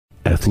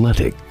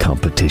athletic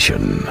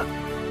competition.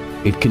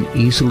 It can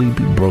easily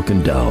be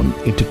broken down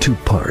into two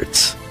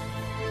parts: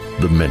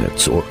 the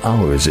minutes or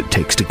hours it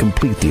takes to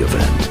complete the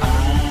event,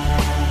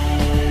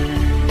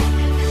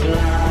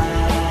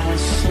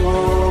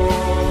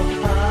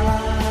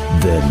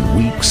 then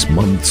weeks,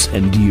 months,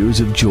 and years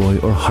of joy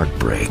or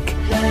heartbreak.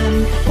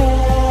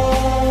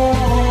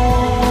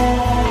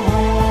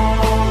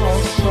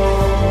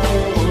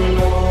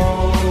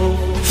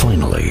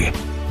 Finally,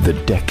 the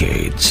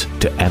decades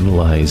to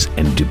analyze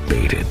and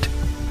debate it.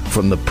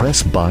 From the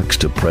press box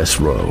to press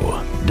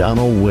row,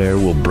 Donald Ware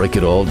will break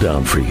it all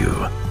down for you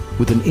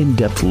with an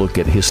in-depth look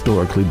at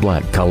historically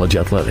black college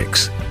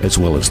athletics, as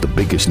well as the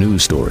biggest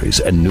news stories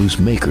and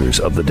newsmakers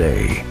of the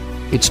day.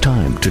 It's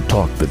time to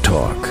talk the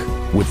talk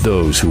with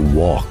those who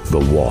walk the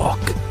walk.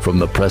 From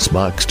the press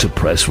box to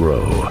press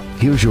row,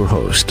 here's your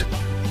host,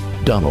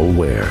 Donald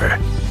Ware.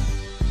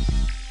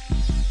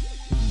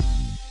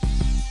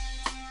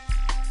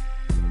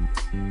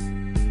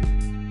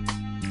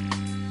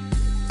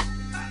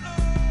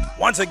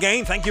 Once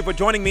again, thank you for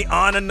joining me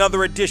on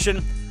another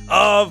edition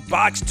of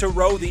Box to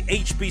Row. The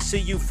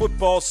HBCU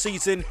football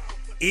season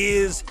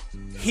is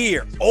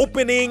here.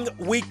 Opening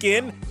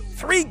weekend,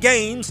 3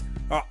 games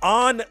are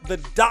on the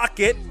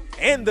docket,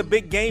 and the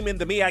big game in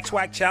the MEAC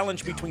SWAC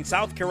Challenge between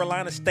South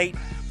Carolina State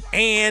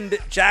and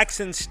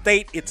Jackson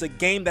State. It's a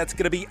game that's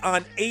going to be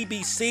on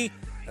ABC,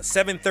 a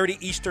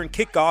 7:30 Eastern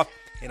kickoff,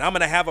 and I'm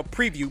going to have a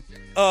preview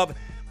of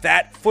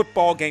that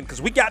football game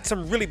because we got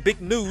some really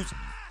big news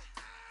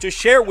to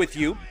share with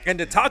you and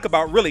to talk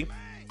about really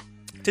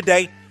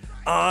today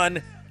on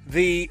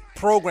the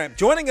program.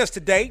 Joining us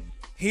today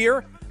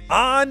here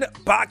on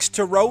Box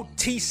to Row,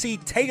 T.C.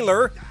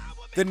 Taylor,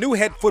 the new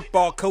head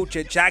football coach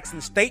at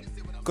Jackson State,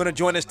 going to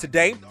join us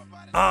today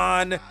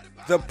on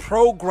the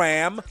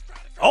program.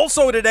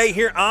 Also today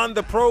here on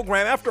the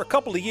program, after a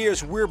couple of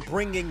years, we're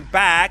bringing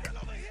back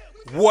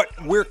what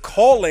we're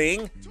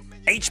calling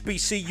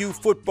HBCU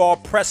football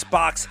press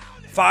box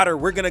fodder.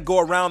 We're going to go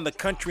around the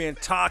country and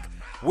talk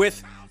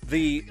with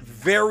the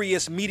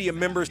various media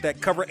members that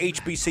cover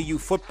HBCU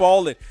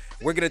football, and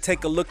we're going to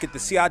take a look at the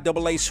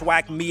CIAA,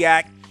 SWAC,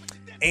 MEAC,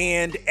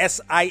 and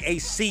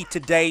SIAC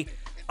today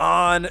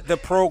on the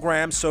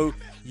program. So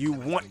you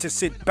want to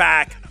sit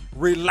back,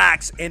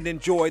 relax, and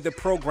enjoy the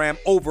program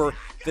over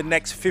the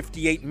next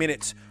 58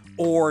 minutes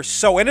or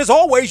so. And as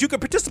always, you can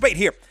participate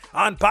here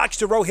on Box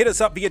to Row. Hit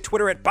us up via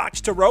Twitter at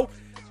Box to Row,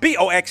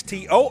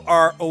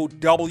 BOXTOROW.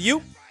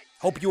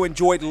 Hope you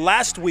enjoyed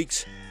last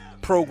week's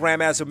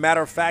program, as a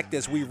matter of fact,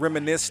 as we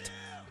reminisced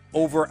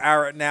over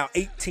our now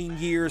 18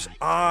 years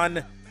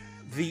on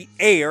the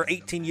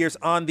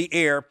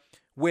air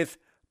with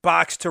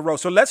Box to Row.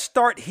 So let's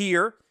start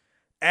here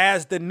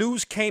as the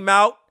news came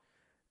out.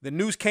 The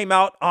news came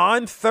out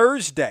on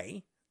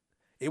Thursday.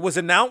 It was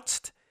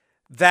announced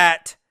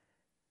that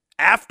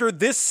after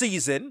this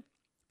season,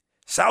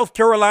 South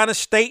Carolina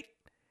State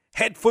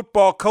head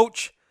football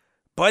coach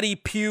Buddy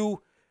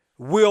Pugh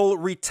will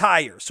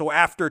retire. So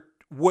after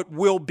what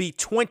will be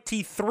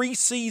 23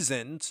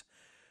 seasons,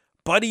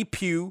 Buddy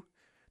Pugh,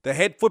 the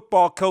head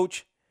football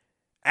coach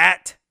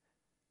at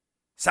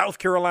South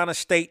Carolina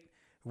State,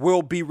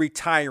 will be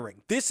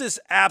retiring. This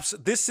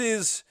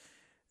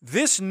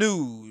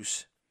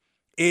news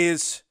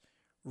is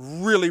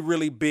really,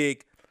 really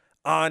big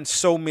on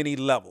so many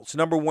levels.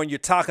 Number one, you're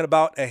talking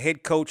about a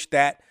head coach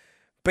that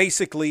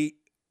basically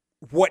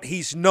what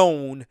he's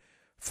known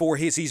for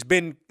he's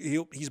been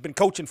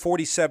coaching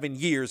 47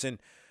 years, and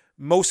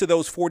most of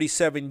those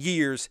 47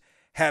 years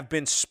have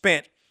been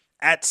spent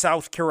at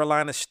South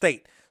Carolina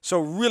State. So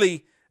really,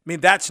 I mean,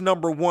 that's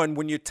number one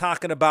when you're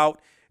talking about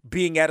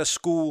being at a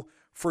school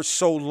for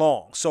so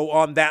long. So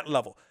on that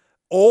level,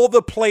 all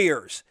the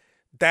players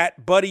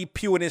that Buddy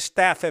Pugh and his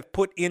staff have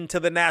put into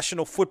the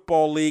National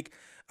Football League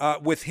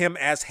with him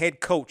as head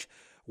coach,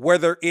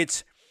 whether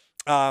it's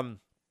the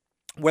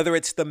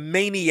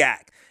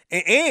Maniac,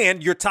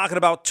 and you're talking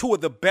about 2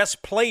 of the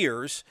best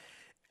players,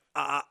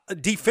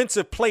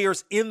 defensive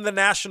players in the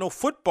National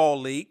Football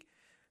League.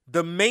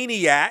 The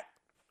Maniac,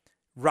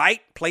 right,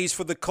 plays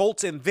for the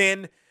Colts, and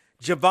then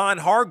Javon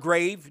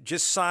Hargrave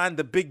just signed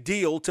the big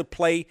deal to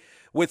play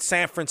with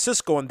San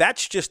Francisco, and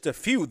that's just a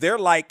few. They're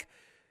like,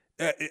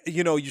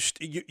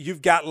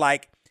 you've got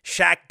like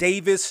Shaq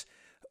Davis,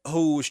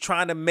 who's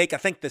trying to make, I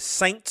think the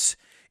Saints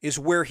is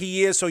where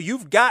he is. So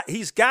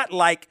he's got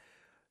like,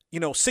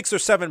 6 or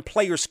 7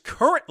 players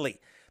currently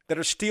that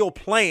are still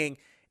playing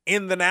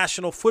in the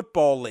National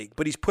Football League,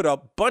 but he's put a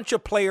bunch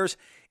of players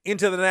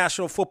into the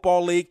National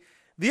Football League.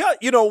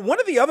 One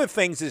of the other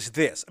things is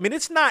this. I mean,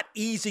 it's not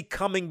easy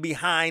coming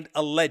behind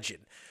a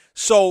legend.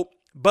 So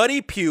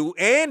Buddy Pugh,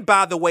 and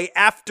by the way,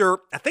 after,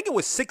 I think it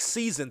was 6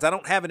 seasons, I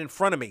don't have it in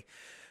front of me,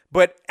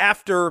 but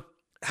after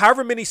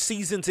however many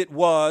seasons it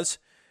was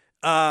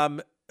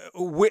at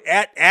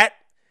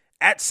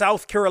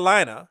South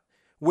Carolina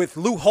with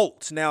Lou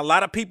Holtz. Now, a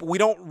lot of people, we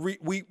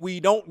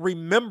don't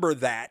remember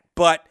that,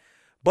 but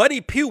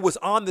Buddy Pugh was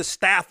on the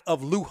staff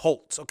of Lou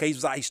Holtz. Okay,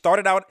 he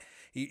started out,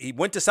 he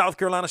went to South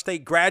Carolina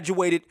State,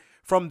 graduated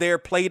from there,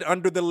 played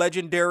under the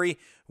legendary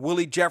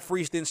Willie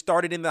Jeffries then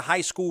started in the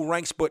high school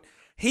ranks, but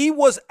he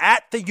was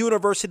at the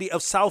University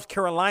of South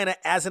Carolina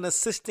as an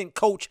assistant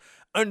coach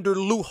under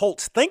Lou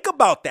Holtz. Think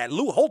about that.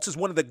 Lou Holtz is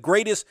one of the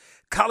greatest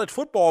college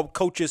football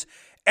coaches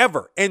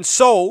ever. And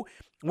so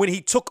when he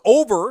took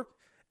over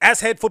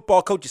as head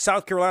football coach at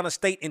South Carolina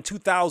State in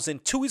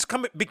 2002, he's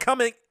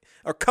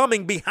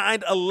coming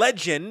behind a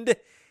legend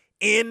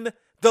in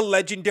the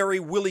legendary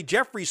Willie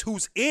Jeffries,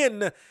 who's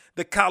in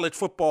the College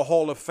Football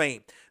Hall of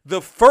Fame.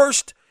 The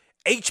first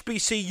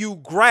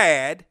HBCU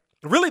grad,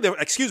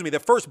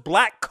 the first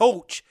black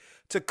coach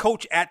to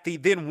coach at the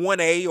then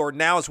 1A, or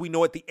now as we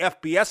know at the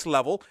FBS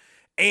level,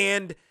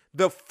 and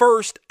the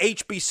first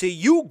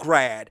HBCU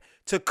grad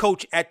to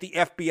coach at the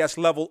FBS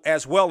level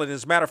as well. And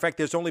as a matter of fact,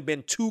 there's only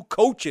been 2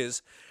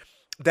 coaches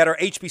that are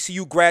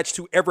HBCU grads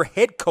to ever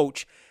head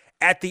coach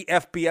at the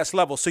FBS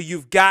level. So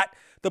you've got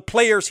the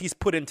players he's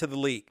put into the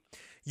league.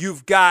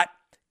 You've got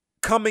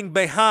coming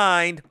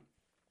behind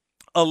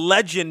a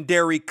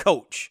legendary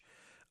coach,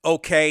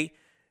 okay?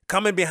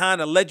 Coming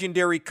behind a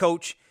legendary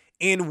coach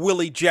in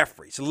Willie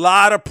Jeffries. A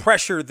lot of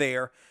pressure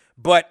there,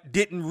 but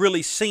didn't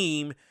really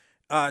seem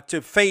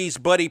to faze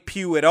Buddy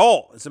Pugh at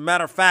all. As a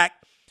matter of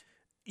fact,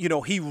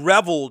 he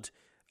reveled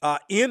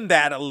in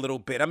that a little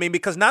bit. I mean,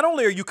 because not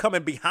only are you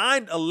coming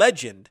behind a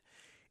legend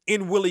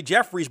in Willie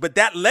Jeffries, but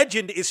that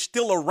legend is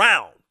still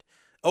around,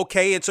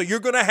 okay? And so you're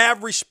going to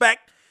have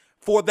respect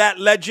for that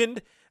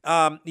legend.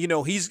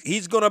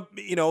 He's going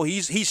to,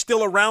 he's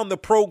still around the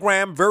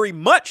program very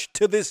much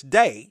to this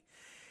day.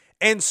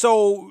 And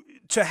so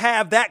to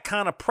have that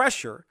kind of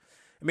pressure,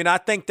 I mean, I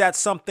think that's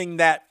something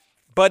that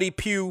Buddy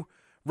Pugh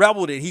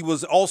reveled in. He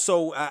was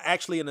also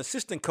actually an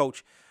assistant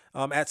coach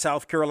at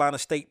South Carolina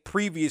State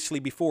previously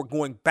before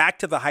going back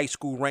to the high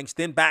school ranks,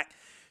 then back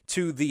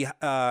to the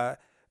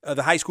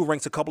high school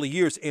ranks a couple of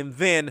years, and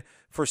then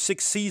for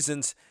 6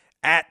 seasons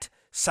at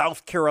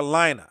South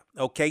Carolina.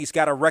 Okay, he's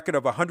got a record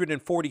of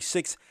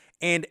 146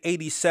 and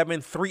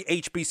 87, 3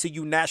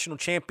 HBCU national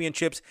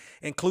championships,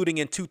 including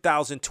in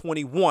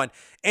 2021.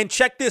 And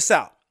check this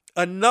out.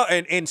 And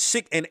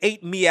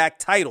 8 MEAC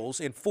titles,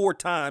 and 4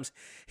 times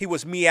he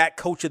was MEAC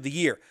Coach of the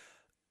Year.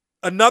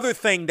 Another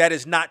thing that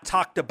is not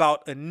talked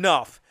about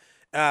enough,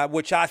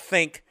 which I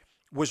think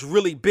was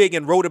really big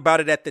and wrote about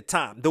it at the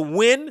time. The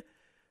win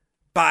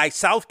by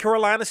South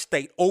Carolina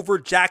State over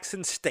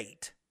Jackson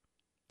State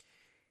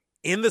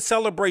in the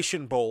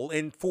Celebration Bowl,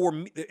 and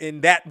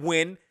that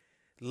win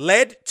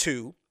led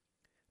to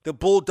the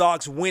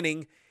Bulldogs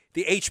winning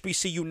the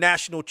HBCU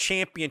National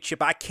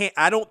Championship.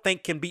 I don't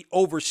think can be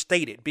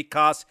overstated,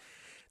 because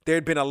there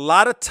had been a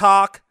lot of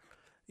talk,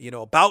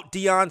 about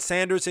Deion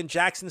Sanders and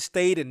Jackson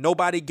State, and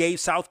nobody gave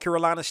South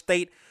Carolina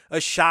State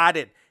a shot.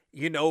 And,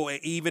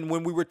 even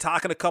when we were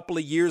talking a couple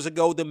of years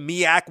ago, the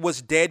MEAC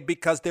was dead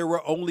because there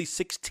were only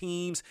 6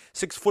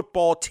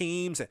 football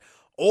teams, and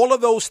all of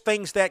those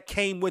things that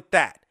came with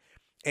that.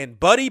 And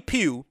Buddy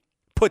Pugh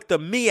put the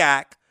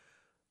MEAC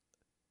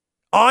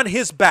on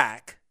his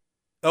back,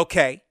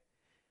 okay,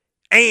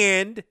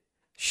 and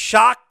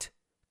shocked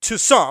to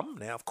some.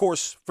 Now, of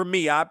course, for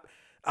me, I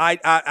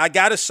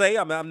got to say,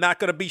 I'm not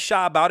going to be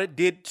shy about it,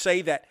 did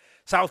say that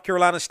South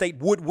Carolina State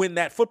would win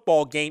that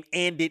football game,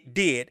 and it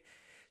did.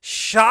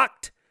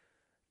 Shocked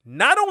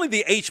not only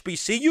the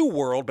HBCU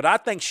world, but I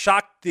think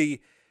shocked the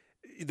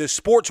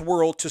sports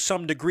world to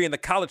some degree, in the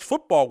college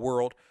football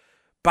world,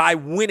 by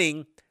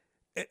winning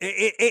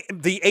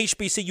the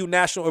HBCU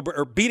national,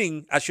 or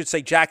beating, I should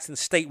say, Jackson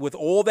State, with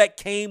all that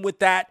came with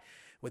that,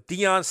 with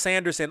Deion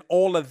Sanders and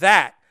all of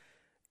that,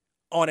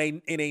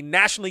 in a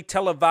nationally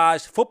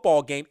televised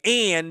football game,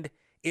 and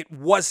it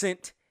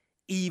wasn't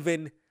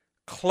even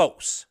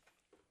close.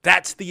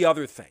 That's the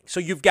other thing. So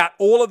you've got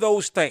all of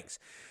those things.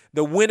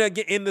 The winner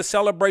in the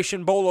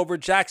Celebration Bowl over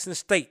Jackson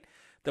State,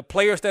 the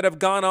players that have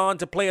gone on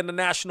to play in the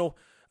National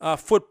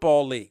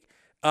Football League,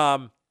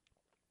 the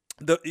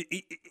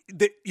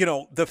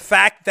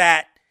fact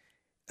that,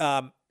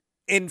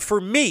 and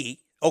for me,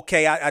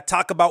 okay, I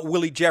talk about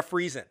Willie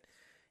Jeffries, and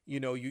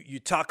you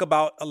talk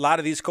about a lot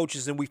of these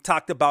coaches, and we've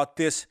talked about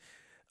this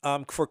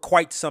for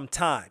quite some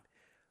time.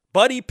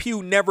 Buddy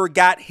Pugh never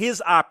got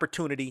his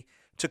opportunity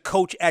to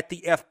coach at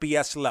the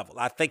FBS level.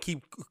 I think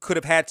he could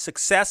have had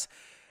success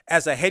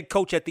as a head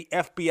coach at the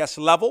FBS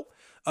level.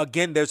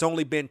 Again, there's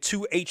only been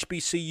 2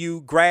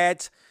 HBCU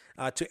grads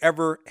to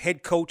ever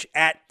head coach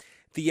at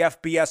the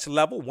FBS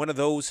level. One of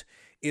those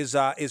is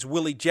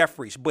Willie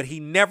Jeffries, but he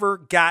never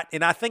got,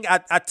 and I think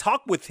I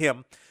talked with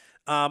him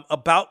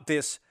about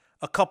this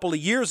a couple of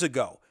years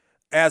ago,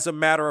 as a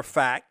matter of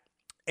fact,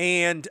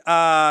 and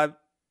I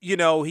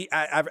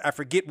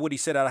forget what he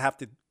said. I'll have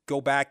to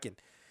go back and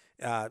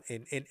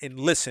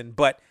listen,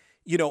 but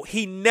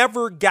he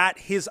never got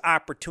his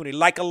opportunity,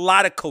 like a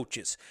lot of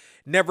coaches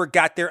never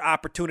got their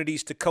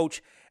opportunities to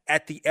coach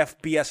at the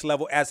FBS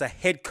level as a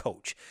head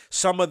coach.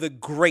 Some of the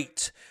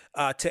greats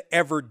to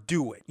ever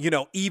do it.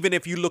 Even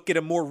if you look at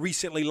him more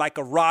recently, like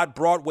a Rod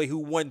Broadway, who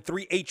won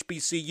 3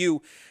 HBCU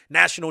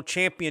national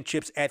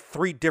championships at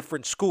 3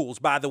 different schools.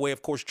 By the way,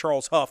 of course,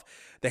 Charles Huff,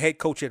 the head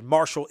coach at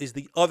Marshall, is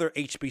the other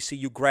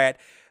HBCU grad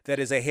that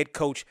is a head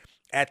coach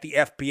at the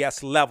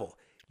FBS level.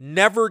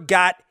 Never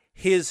got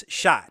his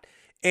shot.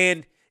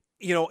 And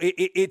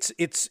it's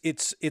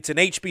an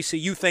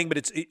HBCU thing, but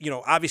it's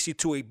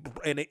obviously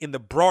in the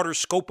broader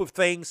scope of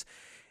things,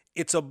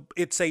 it's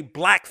a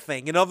black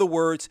thing. In other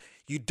words,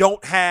 you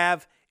don't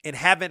have and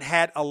haven't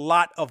had a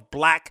lot of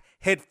black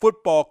head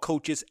football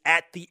coaches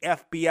at the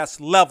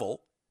FBS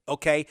level,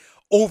 okay,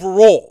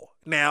 overall.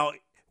 Now,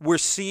 we're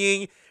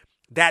seeing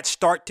that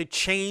start to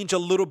change a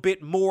little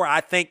bit more. I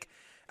think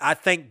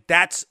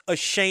that's a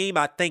shame.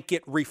 I think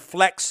it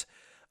reflects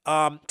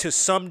to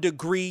some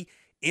degree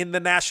in the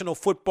National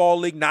Football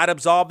League, not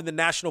absolving the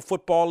National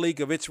Football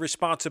League of its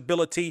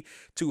responsibility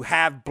to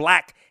have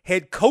black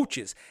head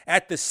coaches.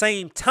 At the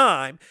same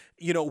time,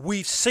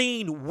 we've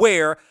seen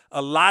where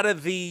a lot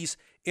of these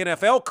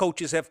NFL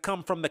coaches have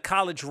come from the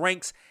college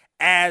ranks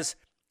as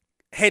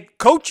head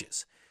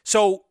coaches.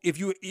 So if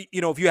you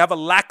have a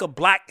lack of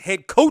black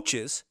head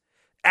coaches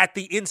at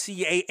the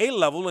NCAA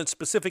level and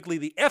specifically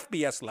the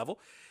FBS level,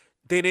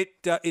 then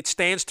it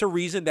stands to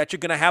reason that you're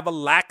going to have a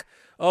lack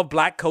of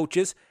black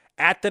coaches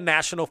at the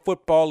National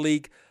Football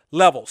League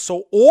level.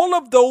 So all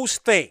of those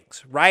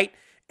things, right?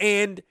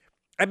 And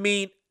I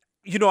mean,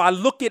 I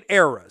look at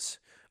eras,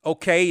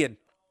 okay, and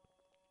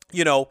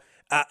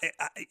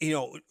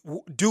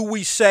do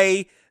we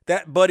say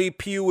that Buddy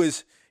Pugh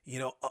is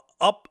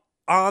up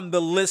on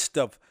the list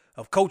of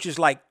coaches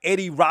like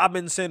Eddie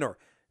Robinson or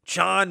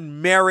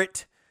John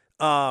Merritt,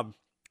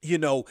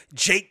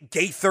 Jake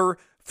Gaither,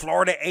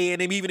 Florida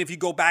A&M, even if you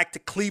go back to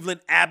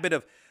Cleveland Abbott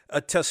of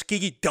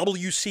Tuskegee,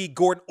 W.C.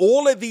 Gordon,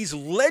 all of these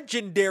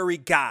legendary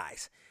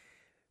guys.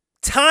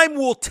 Time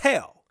will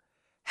tell.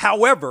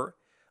 However,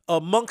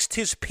 amongst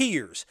his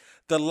peers,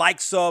 the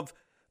likes of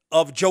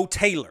Joe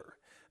Taylor,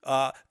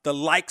 the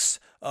likes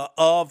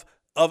of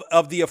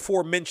the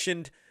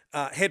aforementioned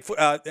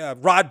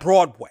Rod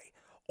Broadway,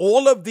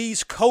 all of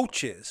these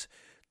coaches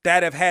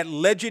that have had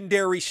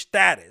legendary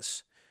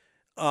status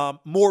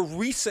more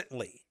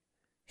recently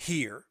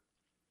here,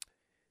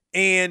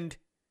 and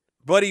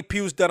Buddy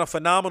Pugh's done a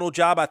phenomenal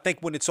job. I think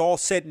when it's all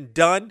said and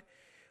done,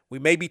 we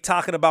may be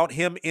talking about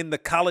him in the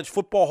College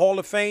Football Hall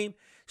of Fame,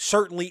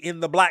 certainly in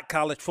the Black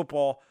College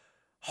Football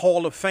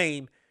Hall of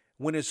Fame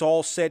when it's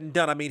all said and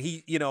done. I mean,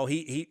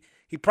 he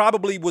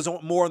probably was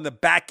more on the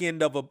back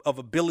end of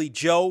a Billy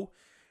Joe,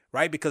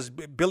 right? Because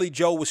Billy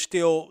Joe was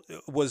still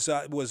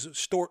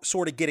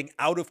sort of getting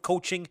out of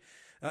coaching,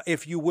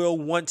 if you will,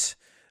 once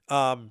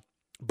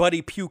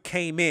Buddy Pugh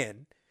came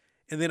in.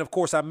 And then, of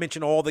course, I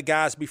mentioned all the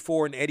guys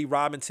before, and Eddie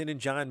Robinson and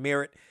John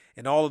Merritt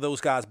and all of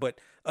those guys. But,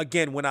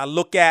 again, when I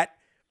look at,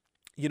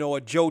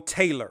 a Joe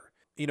Taylor,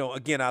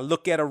 again, I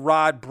look at a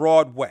Rod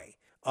Broadway,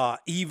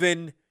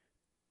 even,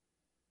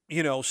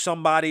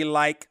 somebody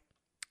like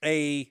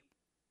a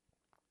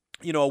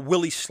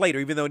Willie Slater,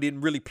 even though he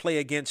didn't really play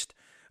against,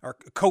 or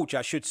coach,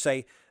 I should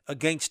say,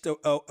 against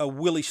a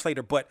Willie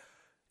Slater. But,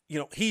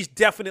 he's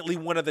definitely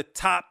one of the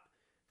top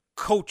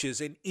coaches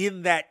and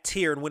in that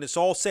tier. And when it's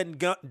all said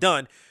and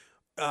done,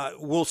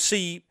 we'll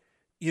see,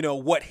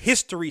 what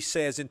history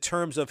says in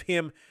terms of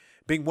him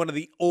being one of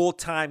the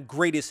all-time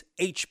greatest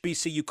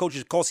HBCU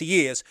coaches. Of course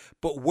he is,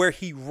 but where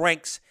he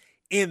ranks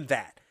in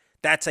that.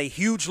 That's a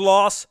huge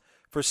loss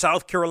for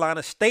South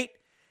Carolina State.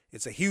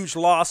 It's a huge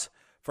loss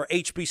for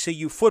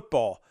HBCU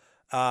football.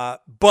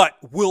 But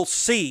we'll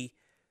see.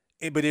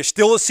 But there's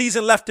still a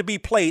season left to be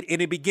played, and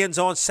it begins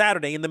on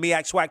Saturday in the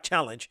MEAC SWAC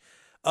Challenge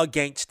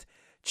against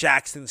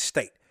Jackson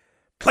State.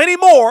 Plenty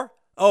more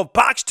of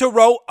Box to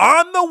Row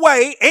on the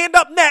way, and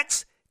up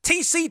next,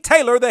 T.C.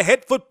 Taylor, the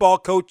head football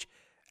coach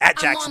at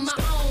Jackson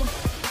State.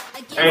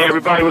 Hey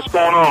everybody, what's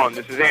going on?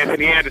 This is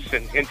Anthony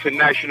Anderson,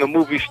 international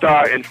movie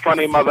star and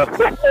funny mother.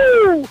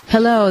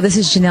 Hello, this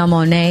is Janelle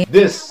Monáe.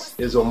 This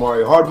is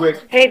Omari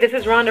Hardwick. Hey, this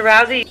is Rhonda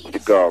Rousey. The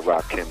God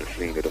Rock Kendall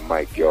to the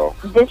mic, y'all.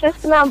 This is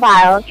Simone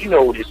Biles. You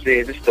know what this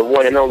is. It's the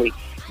one and only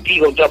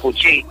Digo Double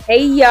G.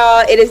 Hey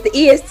y'all, it is the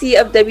EST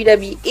of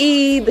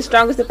WWE, the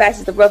strongest, the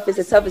fastest, the roughest,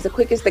 the toughest, the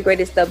quickest, the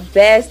greatest, the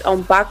best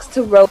on Box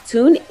to Row.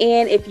 Tune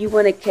in if you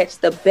want to catch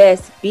the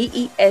best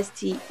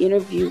BEST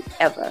interview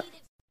ever.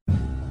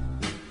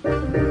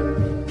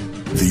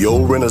 The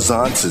old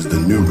Renaissance is the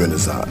new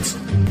Renaissance,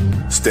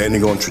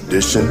 standing on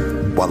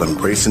tradition while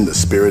embracing the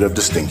spirit of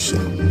distinction.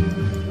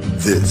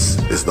 This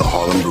is the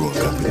Harlem Brewing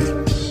Company.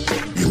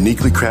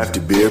 Uniquely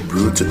crafted beer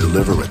brewed to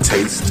deliver a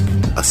taste,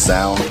 a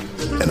sound,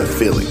 and a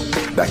feeling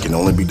that can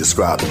only be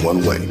described in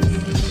one way,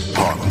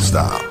 Harlem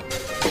style.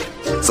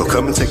 So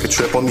come and take a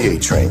trip on the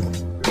A-Train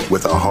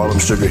with our Harlem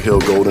Sugar Hill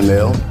Golden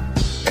Ale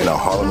and our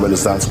Harlem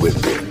Renaissance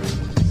Wit Beer,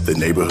 the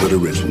neighborhood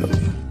original.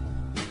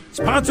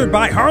 Sponsored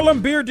by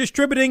Harlem Beer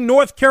Distributing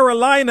North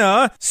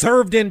Carolina,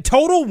 served in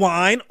Total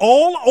Wine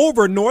all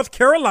over North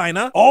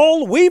Carolina,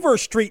 all Weaver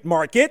Street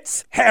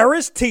markets,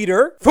 Harris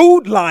Teeter,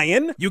 Food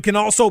Lion. You can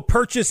also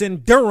purchase in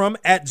Durham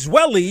at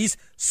Zwelly's,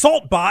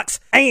 Saltbox,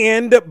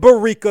 and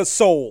Barica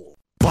Soul.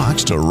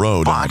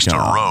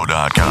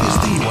 BOXTOROW.com is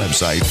the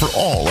website for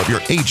all of your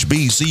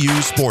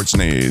HBCU sports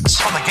needs.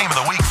 From the Game of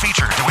the Week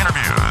feature to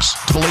interviews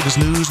to the latest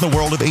news in the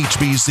world of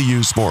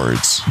HBCU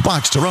sports,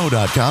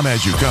 BOXTOROW.com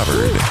has you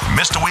covered.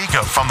 Missed a week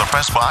of From the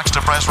Press Box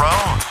to Press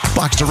Row?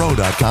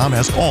 BOXTOROW.com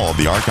has all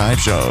the archive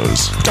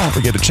shows. Don't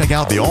forget to check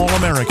out the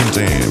All-American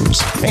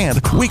teams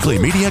and weekly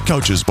media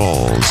coaches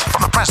polls.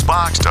 From the Press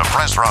Box to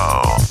Press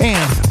Row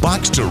and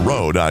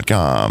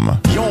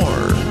BOXTOROW.com,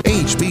 your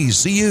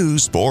HBCU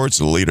sports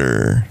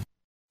leader.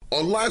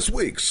 On last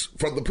week's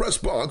From the Press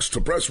Box to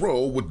Press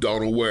Row with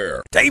Donald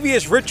Ware.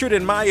 Davius Richard,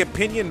 in my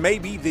opinion, may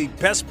be the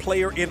best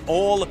player in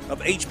all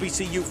of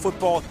HBCU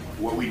football.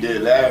 What we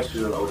did last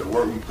year, or the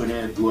work we put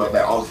in throughout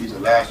that all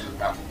season last year,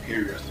 now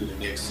prepare us to the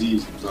next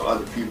season. So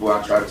other people,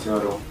 I try to tell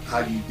them how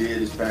you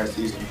did this past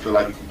season, you feel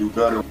like you can do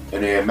better,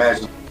 and then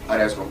imagine how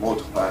that's going to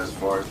multiply as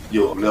far as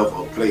your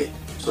level of play.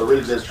 So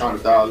really just trying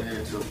to dial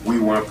into, we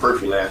weren't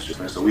perfect last year,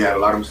 man. So we had a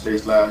lot of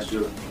mistakes last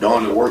year. The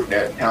only work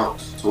that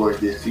counts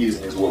towards this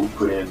season is what we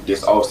put in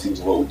this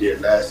offseason, what we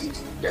did last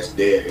season. That's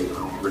dead. It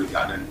don't really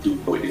got nothing to do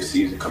with this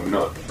season coming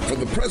up. From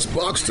the Press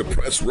Box to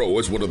Press Row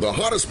is one of the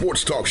hottest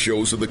sports talk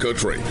shows in the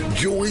country.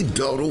 Join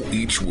Donald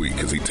each week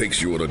as he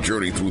takes you on a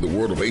journey through the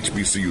world of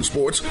HBCU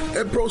sports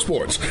and pro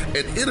sports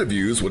and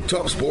interviews with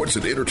top sports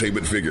and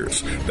entertainment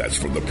figures. That's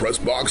From the Press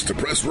Box to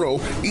Press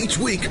Row each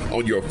week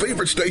on your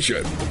favorite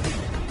station.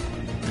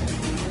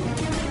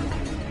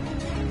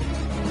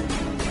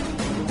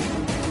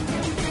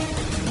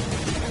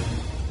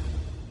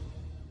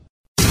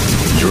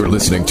 You're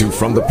listening to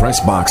From the Press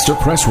Box to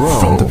Press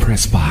Row. From the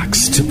Press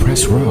Box to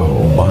Press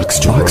Row. Box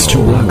to row. Box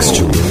to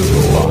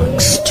row.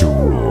 Box to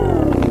row.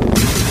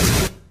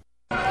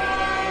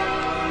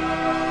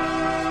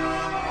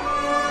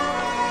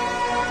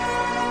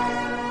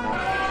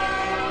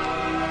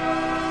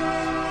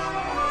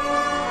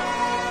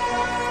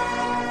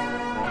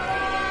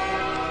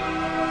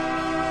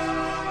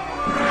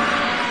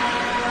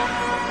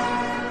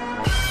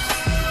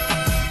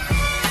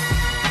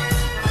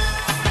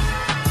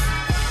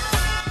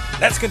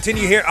 Let's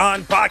continue here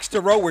on Box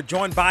to Row. We're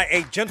joined by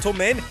a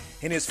gentleman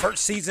in his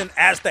first season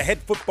as the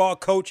head football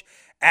coach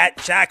at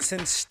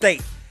Jackson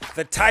State.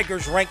 The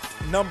Tigers ranked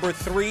number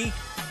 3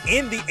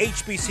 in the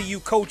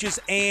HBCU coaches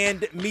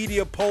and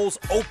media polls.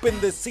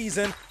 Opened the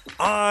season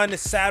on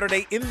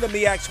Saturday in the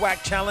MEAC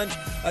SWAC Challenge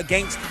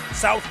against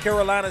South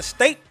Carolina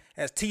State,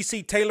 as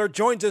TC Taylor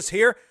joins us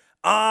here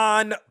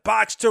on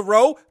Box to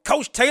Row.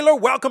 Coach Taylor,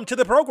 welcome to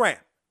the program.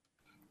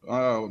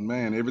 Oh,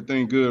 man,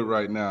 everything good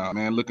right now,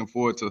 man. Looking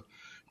forward to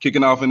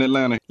kicking off in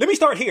Atlanta. Let me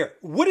start here.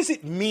 What does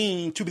it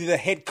mean to be the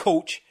head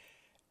coach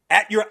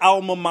at your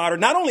alma mater?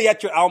 Not only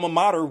at your alma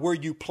mater where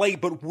you played,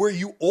 but where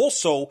you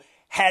also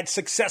had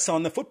success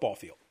on the football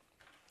field.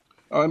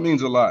 Oh, it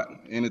means a lot.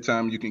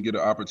 Anytime you can get an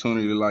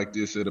opportunity like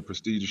this at a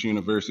prestigious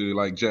university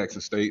like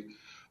Jackson State,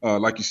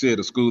 like you said,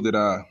 a school that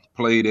I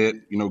played at,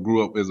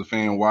 grew up as a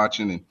fan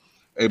watching and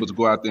able to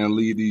go out there and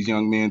lead these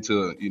young men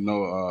to,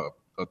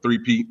 a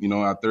three-peat,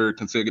 our third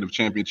consecutive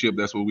championship.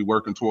 That's what we're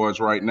working towards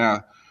right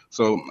now.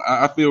 So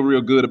I feel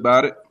real good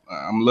about it.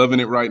 I'm loving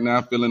it right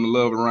now, feeling the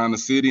love around the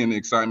city and the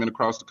excitement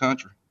across the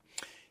country.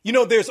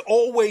 There's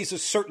always a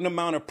certain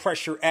amount of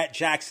pressure at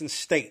Jackson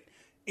State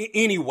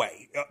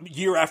anyway,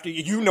 year after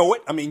year. You know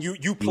it. I mean,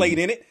 you played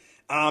in it.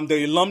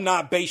 The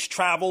alumni base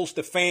travels,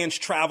 the fans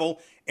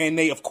travel, and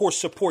they, of course,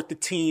 support the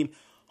team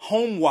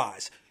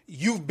home-wise.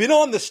 You've been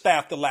on the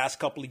staff the last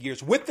couple of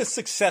years with the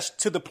success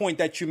to the point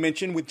that you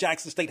mentioned with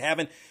Jackson State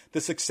having the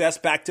success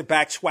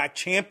back-to-back SWAC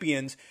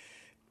champions.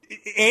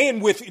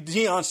 And with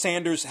Deion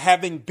Sanders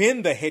having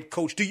been the head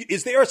coach,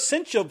 is there a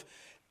sense of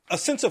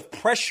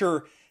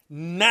pressure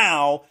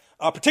now,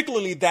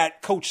 particularly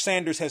that Coach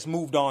Sanders has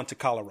moved on to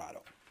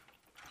Colorado?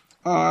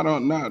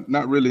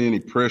 Not really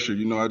any pressure.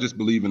 I just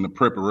believe in the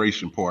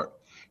preparation part.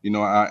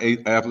 Our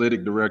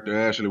athletic director,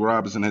 Ashley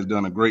Robinson, has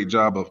done a great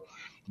job of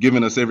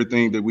giving us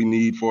everything that we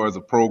need for as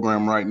a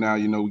program right now.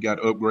 We got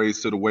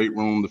upgrades to the weight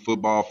room, the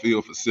football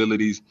field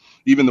facilities,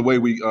 even the way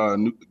we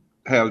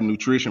have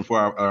nutrition for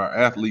our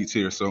athletes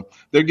here. So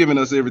they're giving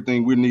us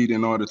everything we need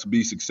in order to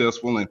be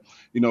successful. And,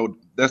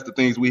 that's the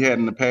things we had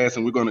in the past,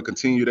 and we're going to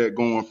continue that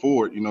going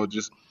forward.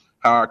 Just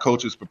how our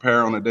coaches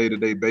prepare on a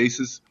day-to-day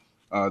basis.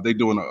 They're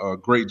doing a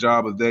great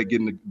job of that,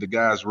 getting the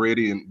guys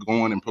ready and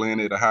going and playing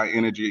at a high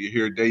energy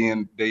here day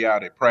in, day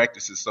out at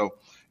practices. So,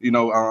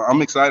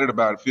 I'm excited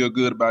about it, feel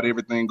good about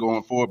everything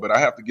going forward. But I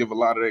have to give a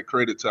lot of that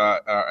credit to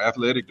our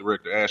athletic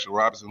director, Ashley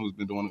Robinson, who's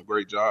been doing a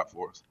great job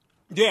for us.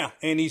 Yeah,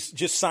 and he's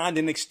just signed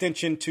an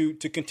extension to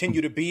continue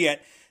to be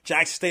at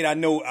Jackson State. I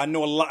know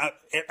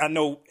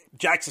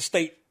Jackson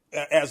State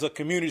as a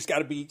community has got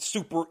to be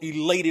super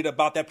elated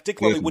about that,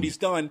 particularly what he's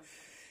done,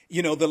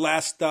 the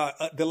last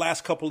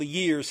couple of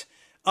years.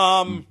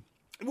 Did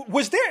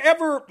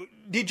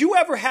you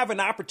ever have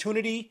an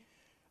opportunity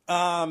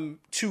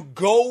to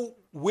go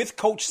with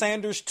Coach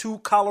Sanders to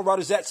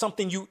Colorado? Is that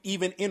something you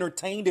even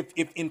entertained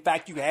if in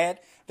fact you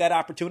had that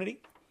opportunity?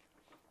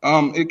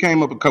 It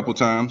came up a couple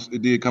times.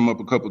 It did come up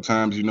a couple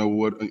times,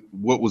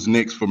 what was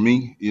next for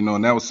me,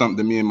 and that was something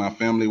that me and my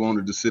family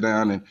wanted to sit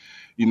down and,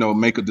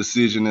 make a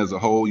decision as a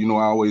whole.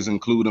 I always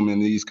include them in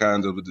these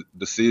kinds of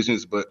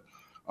decisions, but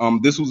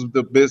this was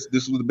the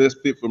best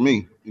fit for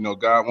me.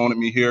 God wanted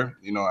me here.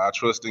 I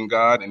trust in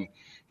God, and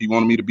he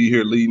wanted me to be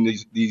here leading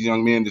these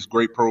young men, this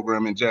great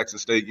program in Jackson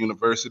State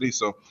University.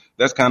 So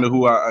that's kind of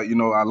who I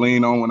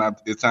lean on when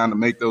it's time to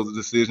make those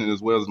decisions,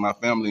 as well as my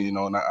family, and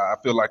I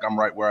feel like I'm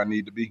right where I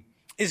need to be.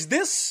 Is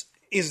this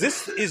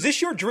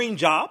your dream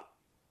job?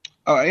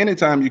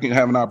 Anytime you can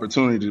have an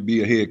opportunity to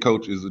be a head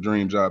coach is a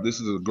dream job. This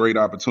is a great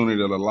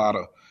opportunity that a lot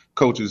of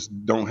coaches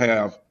don't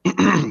have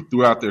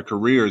throughout their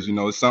careers.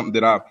 It's something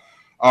that I've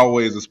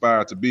always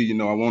aspired to be.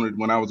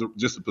 When I was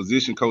just a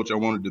position coach, I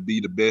wanted to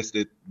be the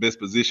best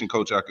position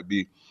coach I could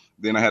be.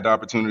 Then I had the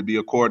opportunity to be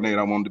a coordinator.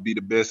 I wanted to be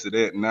the best at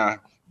that. And now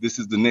this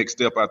is the next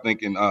step, I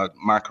think, in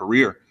my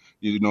career,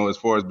 as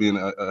far as being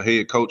a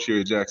head coach here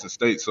at Jackson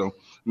State. So,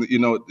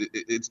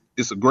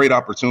 it's a great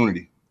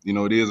opportunity.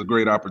 It is a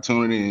great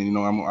opportunity, and,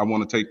 I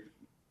want to take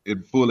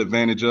full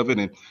advantage of it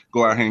and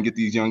go out here and get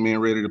these young men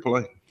ready to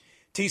play.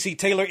 TC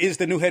Taylor is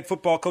the new head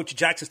football coach at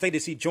Jackson State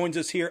as he joins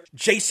us here.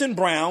 Jason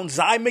Brown,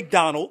 Zy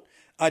McDonald,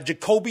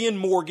 Jacobian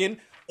Morgan,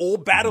 all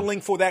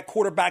battling for that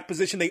quarterback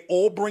position. They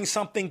all bring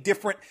something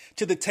different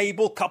to the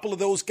table. A couple of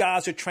those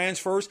guys are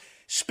transfers.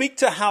 Speak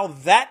to how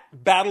that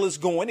battle is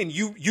going, and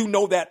you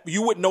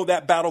would know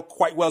that battle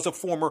quite well as a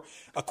former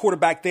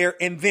quarterback there.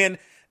 And then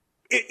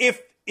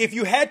if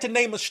you had to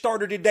name a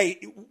starter today,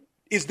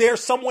 is there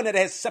someone that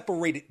has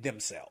separated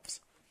themselves?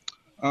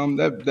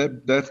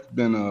 That's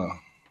been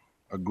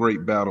a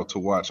great battle to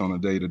watch on a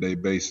day-to-day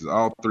basis.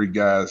 All three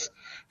guys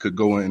could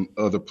go in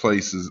other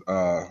places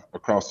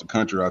across the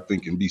country, I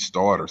think, and be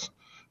starters.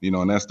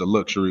 And that's the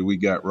luxury we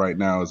got right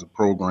now as a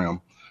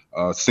program,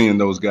 seeing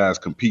those guys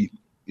compete,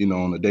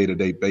 on a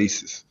day-to-day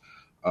basis.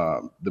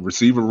 The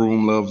receiver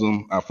room loves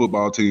them. Our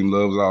football team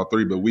loves all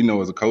three, but we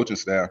know as a coaching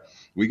staff,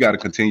 we got to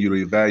continue to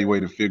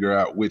evaluate and figure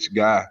out which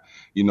guy,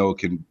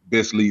 can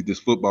best lead this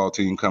football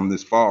team come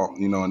this fall,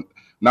 and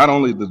not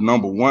only the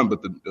number one,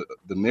 but the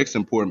next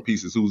important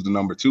piece is who's the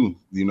number two,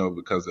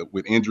 because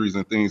with injuries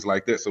and things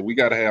like that. So we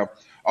got to have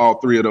all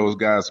three of those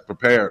guys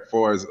prepared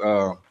for as,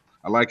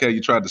 I like how you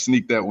tried to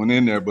sneak that one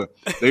in there, but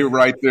they're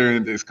right there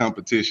in this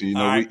competition.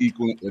 We're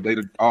equal. They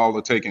all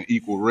are taking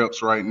equal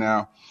reps right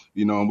now,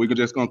 and we're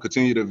just going to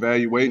continue to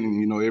evaluate,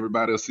 and,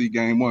 everybody will see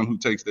game one who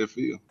takes their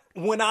field.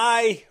 When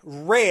I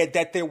read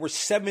that there were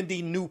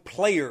 70 new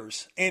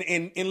players,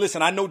 and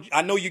listen, I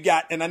know you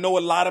got, and I know a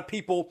lot of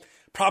people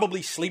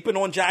probably sleeping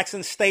on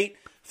Jackson State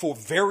for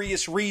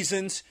various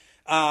reasons.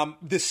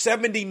 The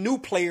 70 new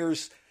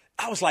players,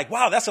 I was like,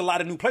 wow, that's a lot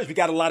of new players. We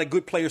got a lot of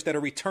good players that are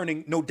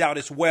returning, no doubt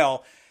as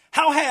well.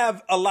 How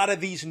have a lot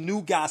of these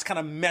new guys kind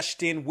of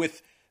meshed in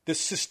with the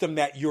system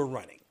that you're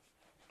running?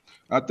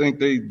 I think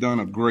they've done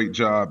a great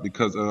job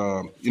because,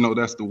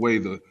 that's the way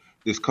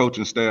this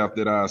coaching staff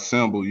that I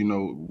assemble,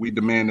 we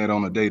demand that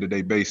on a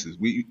day-to-day basis.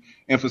 We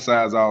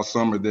emphasize all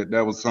summer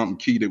that was something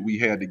key that we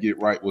had to get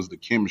right was the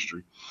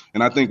chemistry.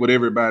 And I think what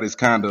everybody's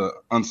kind of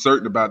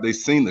uncertain about, they've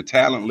seen the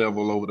talent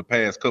level over the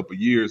past couple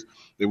of years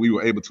that we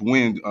were able to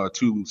win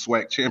 2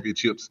 SWAC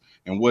championships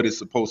and what it's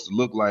supposed to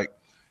look like.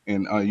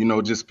 And,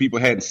 just people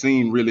hadn't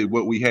seen really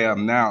what we have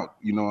now,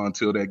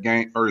 until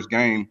that first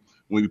game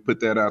when we put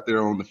that out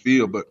there on the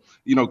field. But,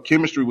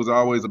 chemistry was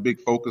always a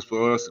big focus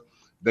for us.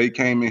 They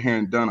came in here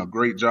and done a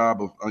great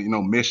job of,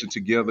 meshing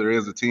together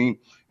as a team.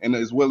 And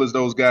as well as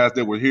those guys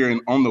that were here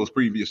on those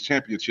previous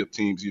championship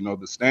teams,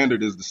 the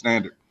standard is the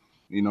standard,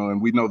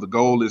 and we know the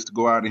goal is to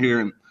go out here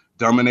and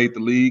dominate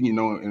the league,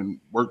 and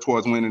work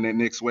towards winning that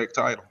next SWAC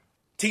title.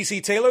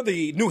 TC Taylor,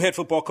 the new head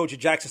football coach at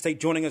Jackson State,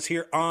 joining us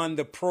here on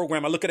the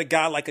program. I look at a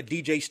guy like a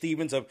DJ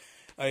Stevens, a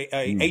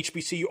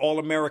HBCU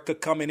All-America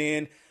coming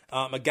in,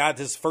 a guy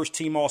that's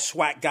first-team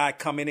All-SWAC guy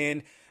coming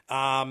in.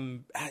 I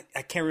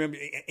can't remember,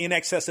 in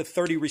excess of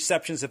 30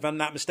 receptions, if I'm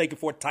not mistaken,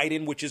 for a tight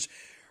end, which is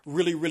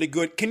really, really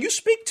good. Can you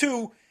speak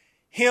to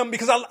him?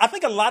 Because I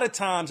think a lot of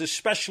times,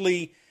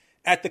 especially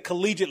at the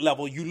collegiate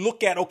level, you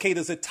look at, okay,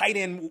 there's a tight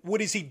end.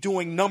 What is he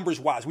doing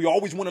numbers-wise? We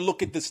always want to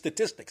look at the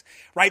statistics,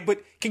 right?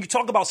 But can you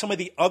talk about some of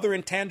the other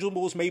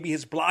intangibles, maybe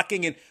his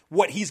blocking and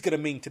what he's going to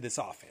mean to this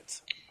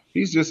offense?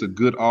 He's just a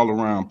good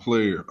all-around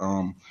player.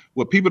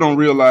 What people don't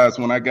realize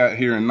when I got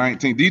here in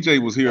 19, DJ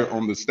was here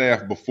on the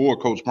staff before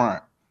Coach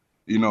Bryant.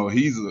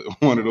 He's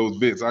one of those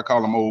vets. I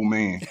call him old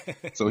man.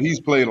 So he's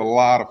played a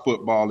lot of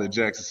football at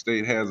Jackson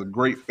State, has a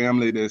great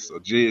family that's a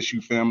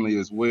JSU family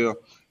as well.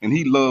 And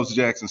he loves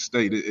Jackson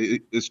State.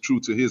 It's true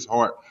to his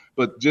heart.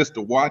 But just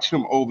to watch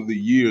him over the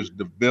years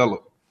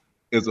develop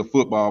as a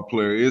football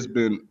player, it's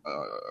been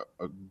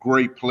a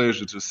great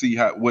pleasure to see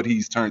what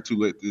he's turned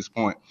to at this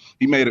point.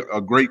 He made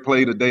a great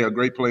play today, a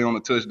great play on a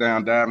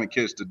touchdown dive and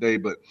catch today.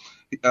 But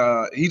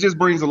he just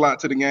brings a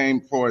lot to the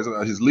game for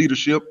his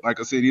leadership. Like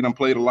I said, he done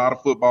played a lot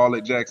of football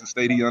at Jackson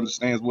State. He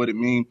understands what it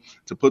means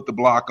to put the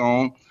block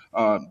on,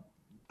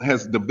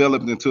 has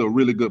developed into a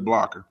really good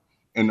blocker.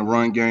 in the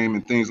run game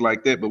and things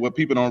like that. But what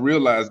people don't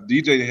realize,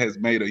 DJ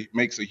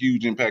makes a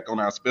huge impact on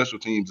our special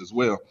teams as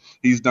well.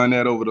 He's done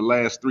that over the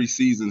last 3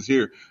 seasons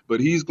here. But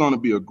he's going to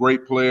be a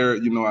great player.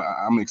 You know,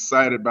 I'm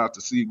excited about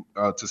to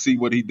see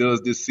what he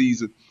does this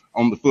season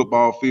on the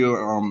football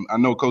field. I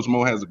know Coach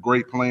Mo has a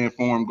great plan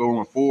for him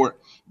going forward,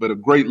 but a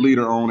great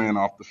leader on and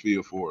off the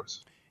field for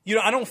us. You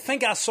know, I don't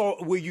think I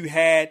saw where you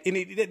had, and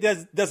it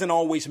doesn't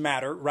always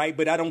matter, right?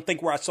 But I don't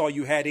think where I saw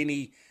you had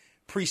any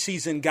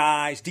preseason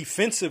guys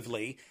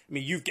defensively. I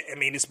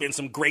mean, it's been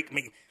some great.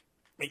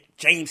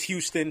 James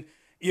Houston.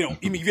 You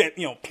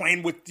know,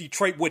 playing with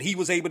Detroit, what he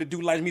was able to do.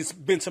 It's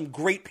been some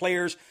great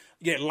players.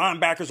 You had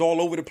linebackers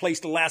all over the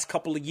place the last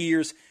couple of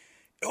years.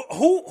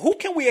 Who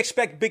can we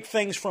expect big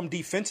things from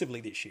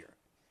defensively this year?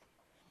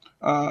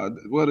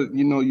 Well,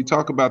 you know, you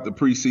talk about the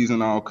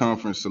preseason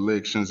all-conference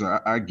selections.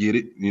 I get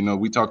it. You know,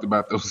 we talked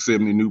about those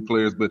 70 new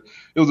players, but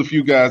there was a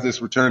few guys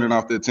that's returning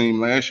off their team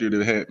last year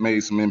that had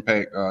made some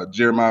impact.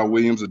 Jeremiah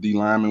Williams, a D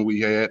lineman we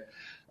had,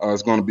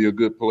 is going to be a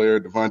good player.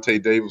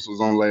 Devontae Davis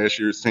was on last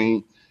year's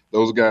team.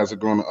 Those guys are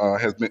going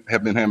to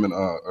have been having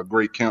a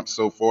great camp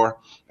so far.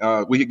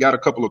 We got a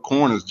couple of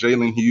corners,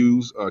 Jalen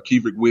Hughes,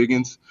 Keevrick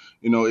Wiggins.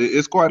 You know,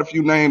 it's quite a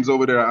few names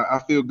over there. I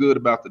feel good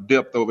about the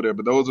depth over there,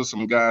 but those are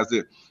some guys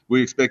that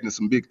we're expecting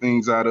some big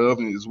things out of,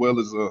 and as well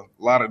as a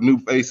lot of new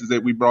faces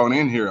that we brought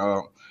in here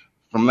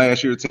from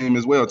last year's team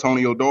as well.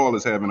 Tony O'Doyle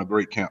is having a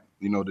great camp,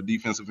 you know, the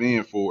defensive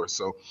end for us.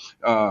 So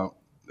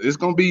it's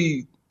going to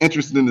be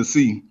interesting to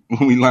see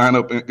when we line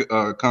up and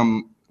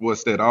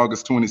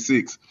August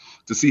 26th,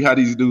 to see how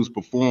these dudes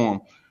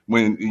perform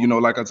when, you know,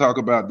 like I talk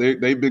about,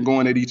 they've been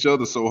going at each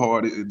other so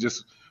hard. It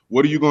just,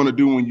 what are you going to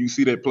do when you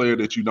see that player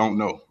that you don't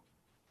know?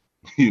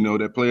 You know,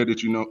 that player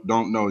that you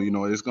don't know, you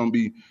know, it's going to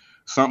be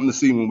something to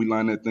see when we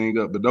line that thing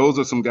up. But those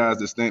are some guys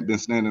that's been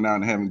standing out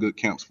and having good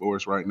camps for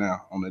us right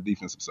now on the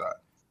defensive side.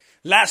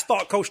 Last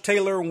thought, Coach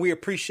Taylor, and we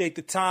appreciate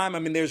the time. I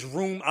mean, there's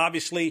room,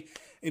 obviously,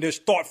 and there's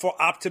thought for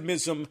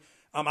optimism.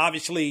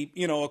 Obviously,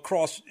 you know,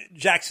 across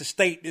Jackson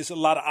State, there's a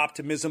lot of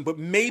optimism, but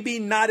maybe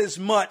not as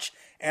much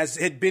as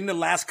it had been the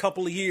last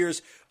couple of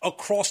years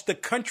across the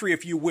country,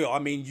 if you will. I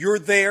mean, you're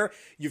there.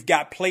 You've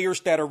got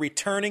players that are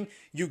returning.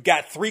 You've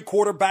got 3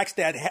 quarterbacks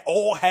that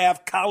all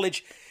have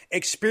college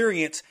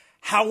experience.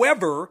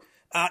 However,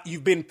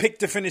 you've been picked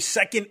to finish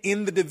second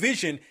in the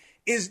division.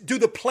 Do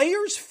the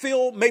players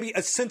feel maybe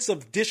a sense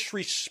of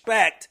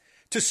disrespect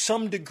to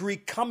some degree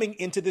coming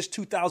into this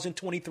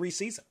 2023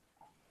 season?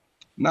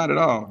 Not at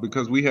all,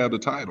 because we have the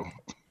title.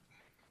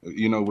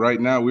 You know, right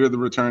now we're the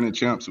returning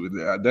champs.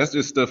 That's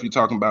just stuff you're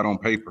talking about on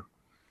paper.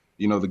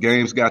 You know, the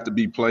games got to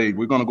be played.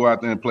 We're going to go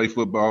out there and play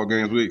football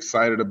games. We're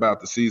excited about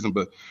the season,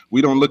 but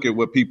we don't look at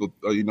what people,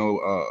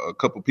 a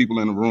couple people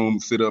in the room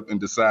sit up and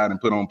decide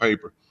and put on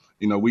paper.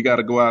 You know, we got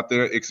to go out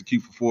there,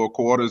 execute for 4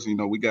 quarters. You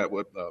know, we got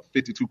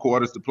 52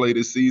 quarters to play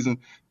this season.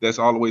 That's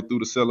all the way through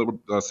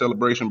the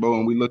Celebration Bowl,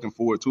 and we're looking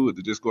forward to it,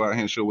 to just go out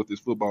here and show what this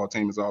football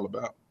team is all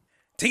about.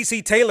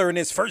 T.C. Taylor in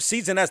his first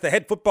season as the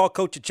head football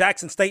coach at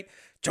Jackson State,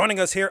 joining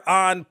us here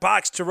on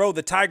Box to Row.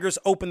 The Tigers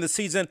open the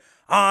season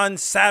on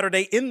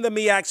Saturday in the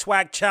MEAC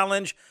SWAC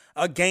Challenge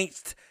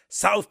against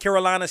South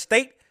Carolina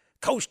State.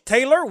 Coach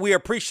Taylor, we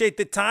appreciate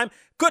the time.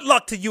 Good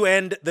luck to you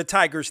and the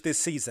Tigers this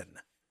season.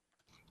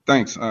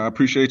 Thanks. I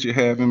appreciate you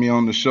having me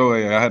on the show.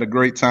 I had a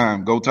great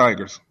time. Go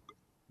Tigers.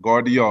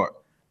 Guard the yard.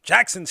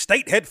 Jackson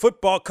State head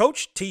football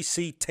coach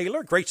T.C.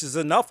 Taylor, gracious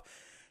enough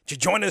to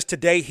join us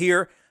today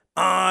here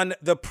on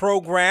the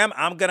program.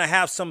 I'm going to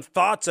have some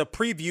thoughts, a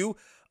preview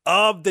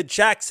of the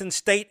Jackson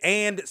State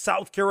and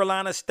South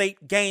Carolina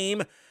State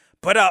game.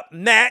 But up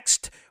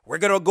next, we're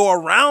going to go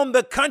around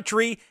the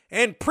country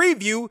and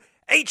preview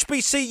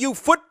HBCU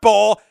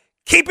football.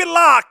 Keep it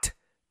locked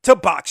to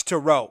Box to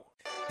Row.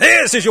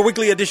 This is your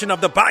weekly edition of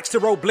the Box to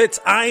Row Blitz.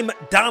 I'm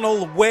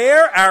Donald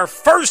Ware, our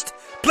first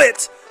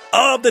Blitz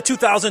of the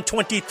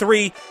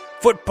 2023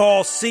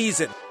 football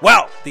season.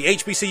 Well, the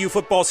HBCU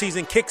football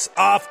season kicks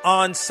off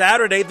on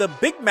Saturday. The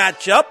big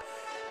matchup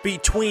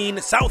between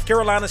South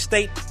Carolina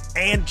State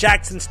and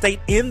Jackson State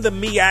in the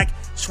MEAC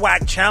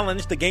SWAC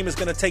Challenge. The game is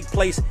going to take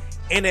place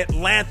in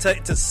Atlanta.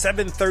 It's a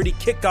 7:30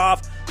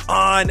 kickoff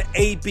on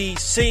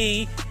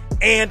ABC.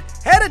 And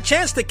had a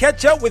chance to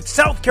catch up with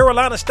South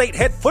Carolina State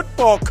head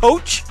football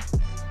coach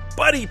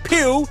Buddy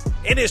Pugh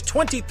in his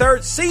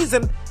 23rd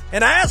season.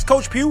 And I asked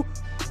Coach Pugh,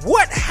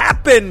 what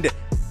happened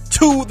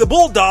to the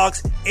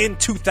Bulldogs in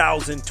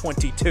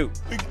 2022?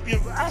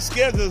 Our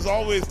schedule is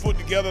always put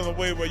together in a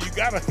way where you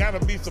got to kind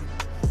of be some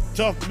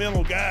tough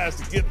mental guys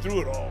to get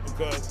through it all,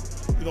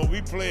 because, you know,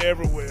 we play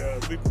everywhere.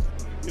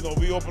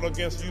 We open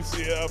against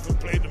UCF and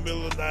play in the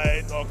middle of the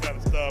night and all kind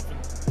of stuff.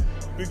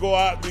 And we go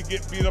out and we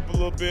get beat up a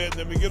little bit, and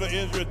then we get an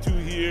injury or 2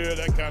 here,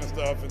 that kind of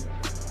stuff.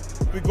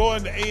 And we go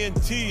into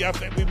A&T, I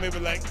think we maybe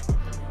like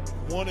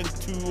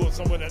 1-2 or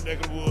somewhere in that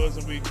neck of the woods,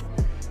 and we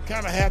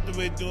kind of have to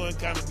be doing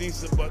kind of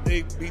decent, but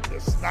they beat the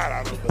snot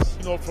out of us.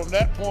 You know, from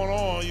that point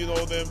on, you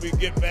know, then we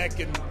get back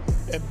and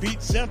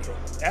beat Central.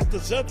 After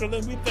Central,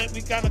 then we think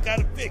we kind of got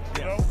it fixed,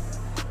 you know.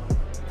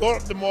 Go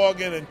up to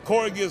Morgan, and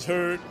Corey gets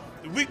hurt.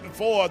 the week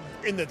before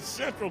in the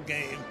Central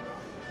game,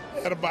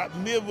 at about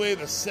midway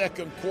the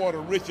second quarter,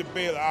 Richard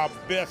Bailey, our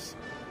best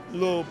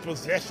little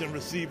possession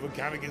receiver,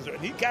 kind of gets hurt.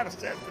 And he kind of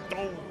sets the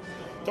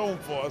tone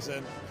for us.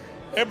 And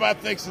everybody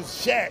thinks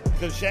it's Shaq,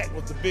 because Shaq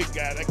was the big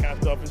guy, that kind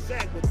of stuff. And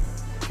Shaq would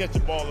catch a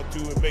ball or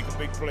two and make a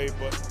big play.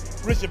 But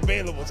Richard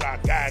Bailey was our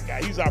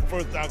guy. He's our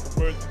first down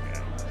conversion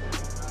guy.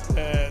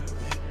 And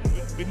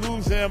we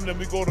lose him, then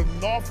we go to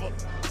Norfolk,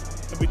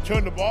 and we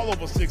turn the ball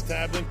over 6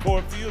 times, then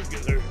Corey Fields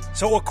gets hurt.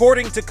 So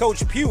according to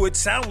Coach Pugh, it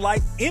sounds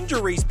like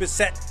injuries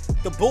beset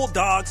the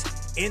Bulldogs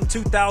in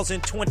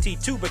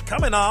 2022. But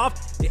coming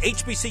off the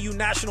HBCU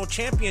National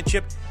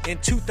Championship in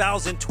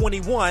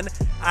 2021,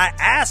 I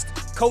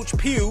asked Coach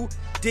Pugh,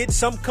 did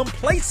some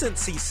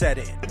complacency set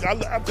in?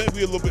 I think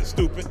we were a little bit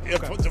stupid.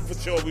 Okay. For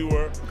sure we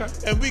were. Okay.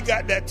 And we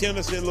got that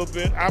tendency a little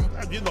bit,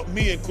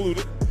 me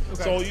included.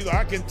 Okay. So,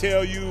 I can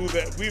tell you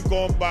that we've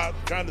gone about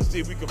trying to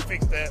see if we can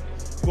fix that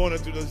going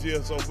into this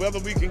year. So whether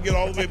we can get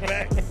all the way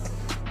back,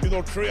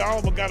 Trey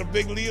Oliver got a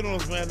big lead on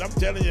us, man. I'm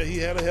telling you, he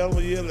had a hell of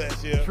a year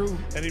last year. True.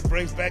 And he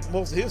brings back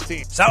most of his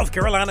team. South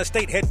Carolina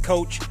State head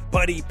coach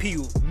Buddy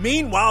Pugh.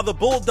 Meanwhile, the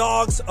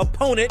Bulldogs'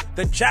 opponent,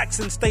 the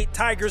Jackson State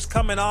Tigers,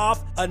 coming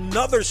off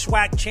another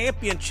SWAC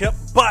championship,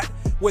 but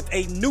with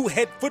a new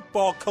head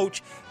football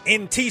coach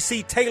in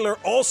T.C. Taylor,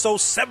 also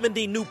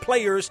 70 new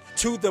players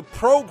to the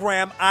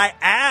program. I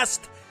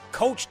asked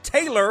Coach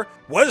Taylor,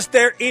 was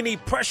there any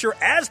pressure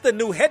as the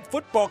new head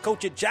football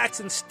coach at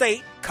Jackson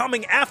State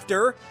coming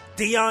after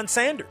Deion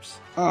Sanders?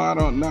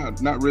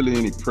 Not really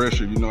any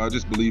pressure. I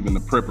just believe in the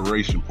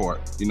preparation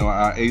part.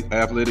 Our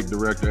athletic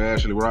director,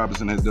 Ashley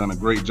Robinson, has done a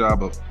great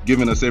job of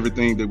giving us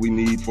everything that we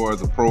need for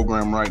as a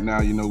program right now.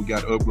 We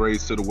got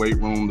upgrades to the weight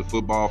room, the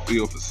football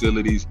field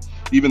facilities,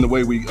 even the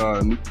way we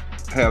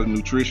have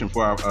nutrition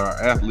for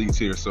our athletes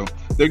here. So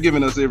they're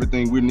giving us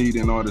everything we need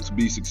in order to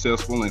be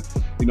successful. And,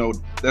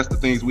 that's the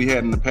things we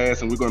had in the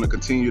past, and we're going to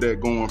continue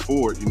that going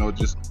forward.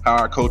 Just how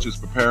our coaches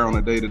prepare on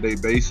a day-to-day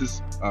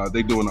basis.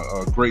 They're doing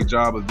a great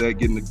job of that,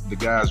 getting the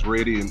guys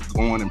ready and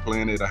going and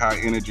playing at a high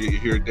energy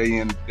here day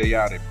in, day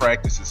out at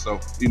practices. So,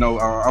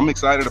 I'm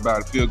excited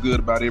about it, feel good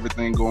about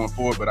everything going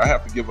forward, but I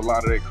have to give a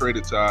lot of that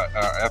credit to our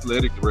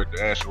athletic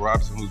director, Ashley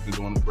Robinson, who's been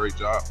doing a great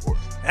job for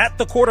us. At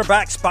the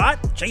quarterback spot,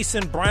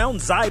 Jason Brown,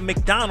 Zy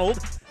McDonald,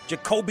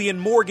 Jacobian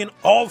Morgan,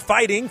 all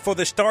fighting for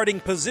the starting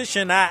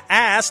position. I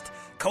asked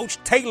Coach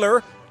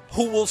Taylor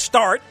who will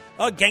start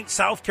against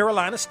South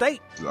Carolina State.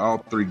 All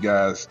 3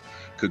 guys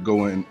could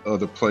go in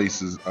other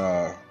places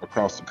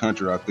across the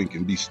country, I think,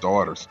 and be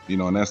starters.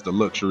 And that's the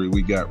luxury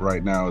we got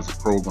right now as a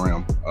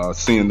program,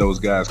 seeing those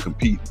guys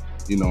compete,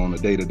 on a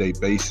day-to-day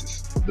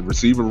basis. The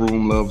receiver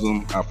room loves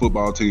them. Our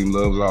football team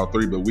loves all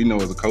 3, but we know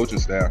as a coaching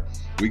staff,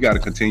 we got to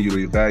continue to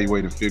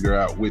evaluate and figure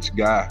out which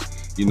guy,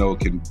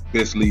 can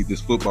best lead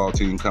this football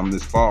team come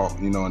this fall.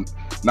 And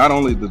not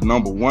only the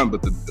number 1,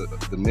 but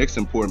the next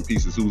important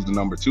piece is who's the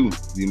number 2,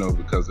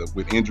 because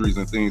with injuries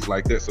and things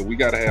like that. So we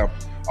got to have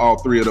all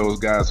 3 of those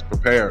guys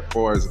prepared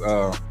for us.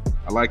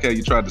 I like how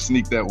you tried to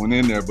sneak that one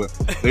in there, but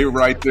they're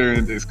right there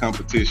in this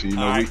competition.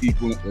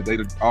 They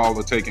all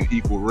are taking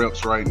equal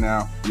reps right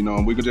now,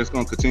 and we're just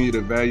going to continue to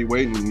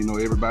evaluate, and,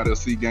 everybody will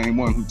see game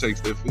 1 who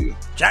takes their field.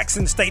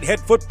 Jackson State head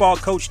football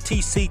coach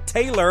T.C.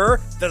 Taylor,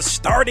 the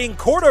starting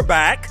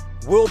quarterback,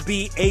 will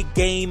be a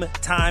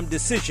game-time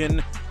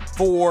decision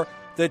for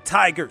the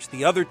Tigers.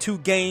 The other 2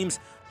 games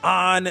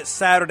on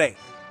Saturday.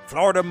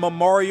 Florida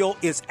Memorial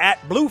is at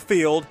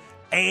Bluefield,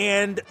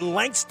 and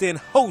Langston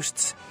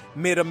hosts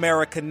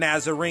Mid-America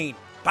Nazarene.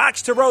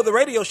 Box to Row, the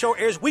radio show,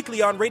 airs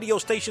weekly on radio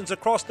stations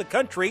across the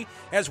country,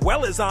 as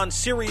well as on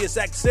Sirius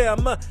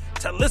XM.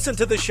 To listen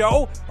to the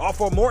show or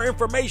for more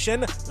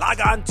information,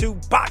 log on to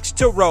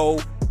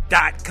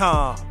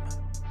BOXTOROW.com.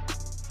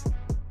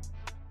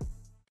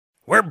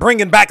 We're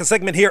bringing back a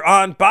segment here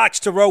on Box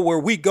to Row where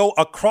we go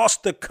across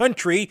the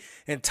country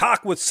and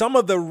talk with some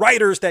of the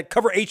writers that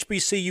cover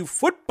HBCU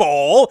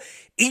football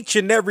each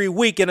and every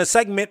week in a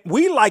segment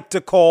we like to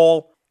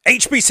call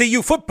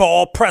HBCU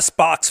Football Press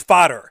Box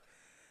Fodder.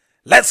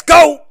 Let's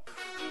go!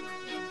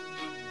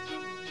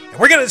 And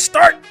we're going to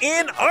start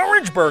in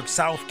Orangeburg,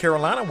 South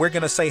Carolina. We're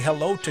going to say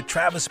hello to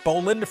Travis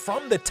Boland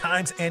from the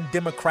Times and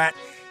Democrat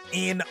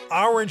in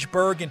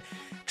Orangeburg. And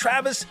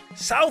Travis,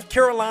 South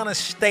Carolina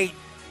State,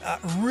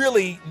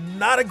 really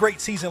not a great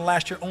season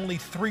last year, only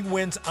 3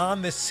 wins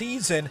on the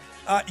season.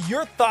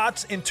 Your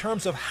thoughts in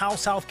terms of how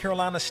South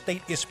Carolina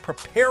State is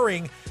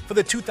preparing for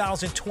the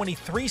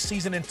 2023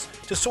 season and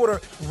to sort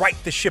of right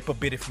the ship a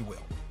bit, if you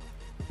will.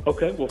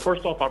 Okay, well,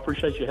 first off, I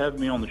appreciate you having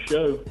me on the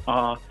show.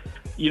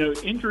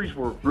 Injuries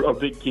were a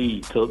big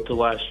key to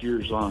last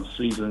year's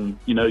season.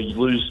 You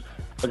lose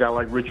a guy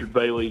like Richard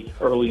Bailey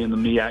early in the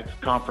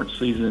MEAC conference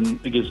season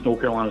against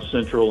North Carolina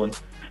Central, and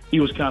he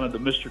was kind of the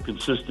Mr.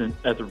 Consistent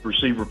at the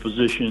receiver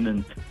position.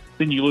 And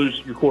then you lose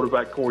your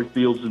quarterback, Corey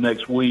Fields, the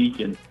next week,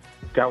 and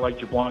a guy like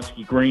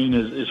Jablonski Green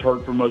is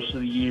hurt for most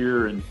of the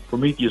year, and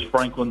Prometheus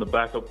Franklin, the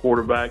backup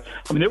quarterback.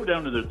 I mean, they were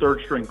down to their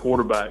third-string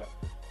quarterback,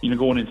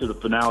 going into the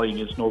finale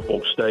against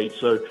Norfolk State.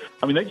 So,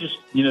 they just,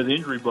 the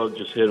injury bug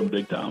just hit them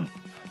big time.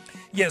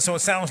 Yeah, so it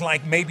sounds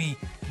like maybe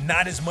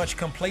not as much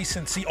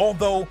complacency,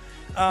 although,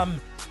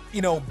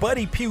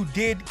 Buddy Pugh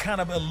did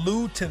kind of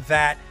allude to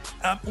that.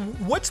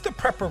 What's the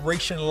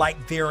preparation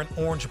like there in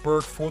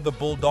Orangeburg for the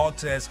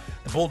Bulldogs as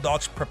the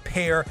Bulldogs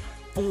prepare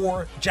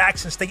for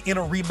Jackson State in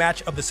a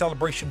rematch of the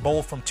Celebration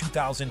Bowl from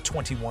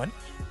 2021?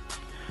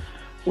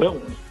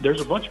 Well,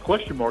 there's a bunch of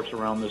question marks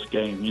around this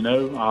game.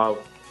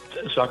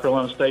 South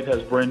Carolina State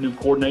has brand new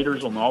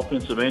coordinators on the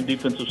offensive and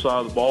defensive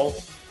side of the ball.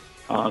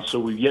 So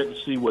we've yet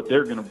to see what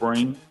they're going to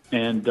bring.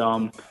 And,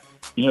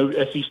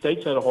 SC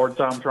State's had a hard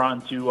time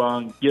trying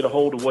to get a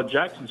hold of what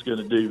Jackson's going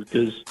to do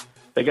because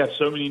they got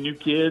so many new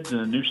kids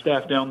and a new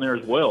staff down there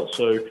as well.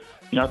 So,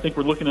 I think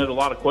we're looking at a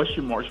lot of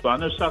question marks. But I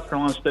know South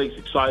Carolina State's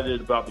excited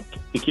about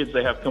the kids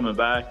they have coming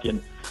back.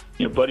 And,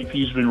 Buddy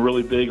Pugh's been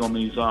really big on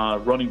these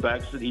running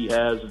backs that he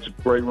has. It's a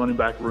great running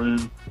back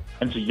room,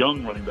 and it's a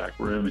young running back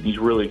room. And he's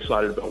really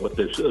excited about what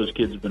those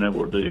kids have been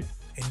able to do.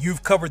 And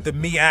you've covered the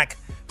MEAC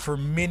for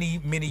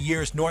many, many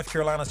years. North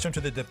Carolina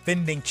Central, the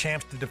defending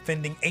champs, the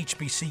defending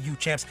HBCU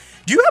champs.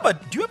 Do you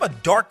have a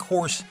dark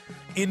horse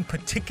in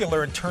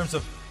particular in terms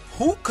of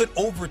who could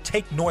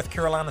overtake North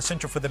Carolina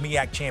Central for the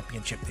MEAC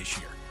championship this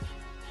year?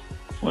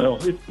 Well,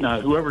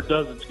 whoever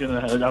does it's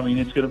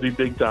gonna be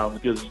big time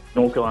because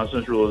North Carolina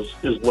Central is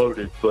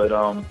loaded. But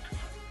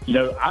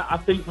I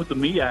think with the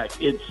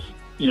MEAC,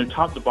 it's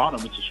top to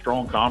bottom, it's a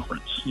strong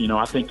conference.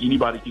 I think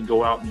anybody can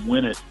go out and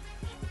win it.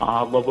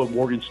 I love what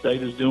Morgan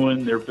State is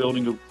doing. They're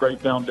building a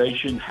great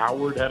foundation.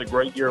 Howard had a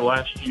great year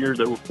last year.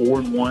 They were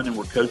 4-1 and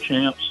were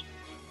co-champs.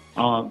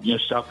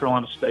 South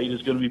Carolina State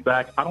is going to be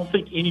back. I don't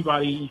think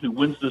anybody who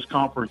wins this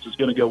conference is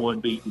going to go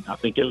unbeaten. I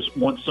think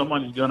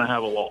somebody's going to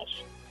have a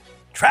loss.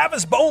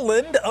 Travis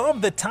Boland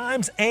of the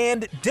Times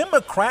and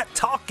Democrat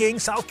talking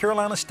South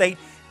Carolina State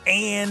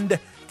and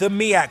the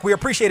MEAC. We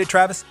appreciate it,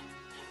 Travis.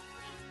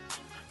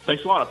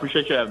 Thanks a lot. I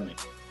appreciate you having me.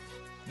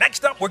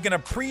 Next up, we're going to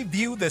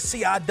preview the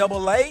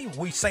CIAA.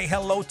 We say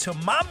hello to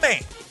my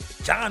man,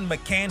 John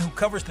McCann, who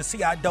covers the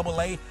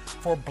CIAA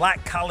for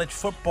Black College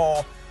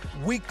Football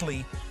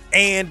Weekly.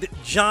 And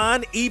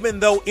John, even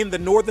though in the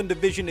Northern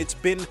Division it's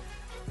been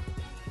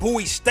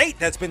Bowie State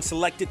that's been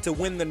selected to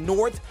win the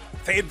North,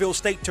 Fayetteville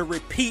State to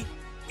repeat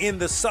in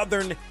the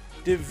Southern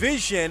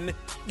Division,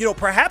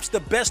 perhaps the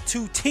best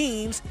two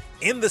teams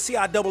in the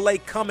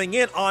CIAA coming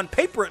in, on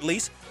paper at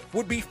least,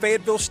 would be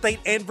Fayetteville State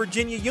and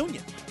Virginia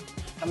Union.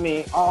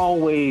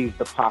 Always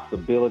the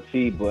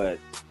possibility, but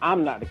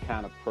I'm not the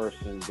kind of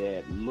person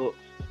that looks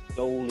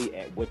solely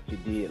at what you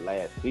did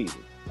last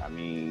season.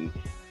 You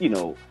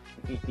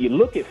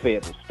look at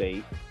Fayetteville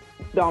State.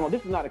 Donald,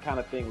 this is not the kind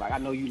of thing, like, I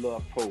know you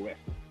love pro wrestling,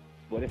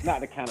 but it's not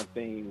the kind of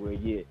thing where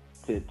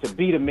to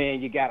beat a man,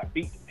 you got to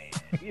beat the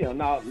man.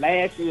 Now,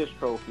 last year's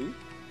trophy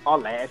are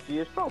last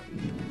year's trophy.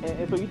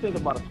 And so you think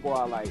about a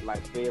squad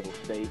like Fayetteville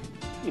State,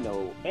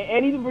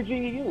 and even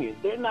Virginia Union,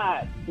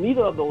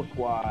 neither of those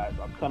squads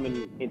are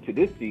coming into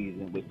this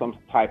season with some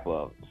type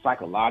of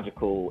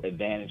psychological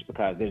advantage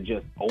because they're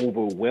just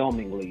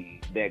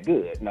overwhelmingly that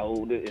good.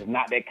 No, it's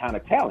not that kind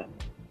of talent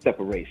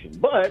separation.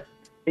 But,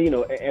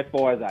 as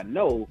far as I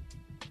know,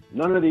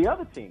 none of the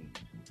other teams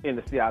in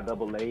the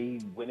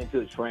CIAA went into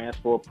the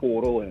transfer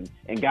portal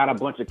and got a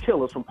bunch of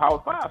killers from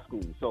Power 5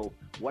 schools. So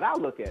what I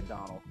look at,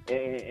 Donald,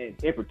 and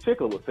in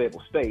particular with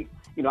Fayetteville State,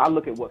 I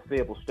look at what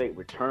Fayetteville State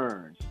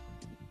returns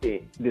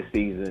this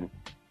season.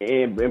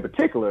 In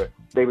particular,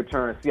 they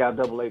returned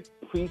CIAA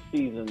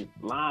preseason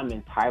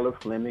linemen Tyler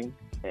Fleming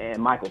and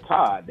Michael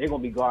Todd. They're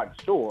going to be guarding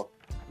shore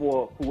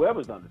for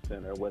whoever's under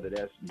center, whether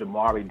that's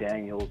Damari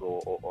Daniels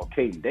or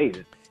Caden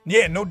Davis.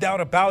 Yeah, no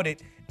doubt about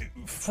it.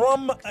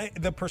 From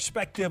the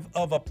perspective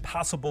of a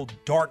possible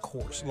dark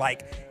horse,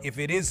 like if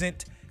it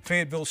isn't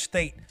Fayetteville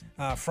State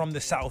from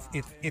the South,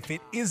 if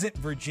it isn't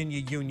Virginia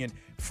Union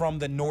from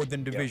the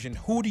Northern Division,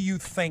 who do you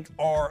think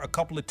are a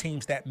couple of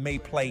teams that may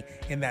play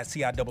in that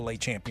CIAA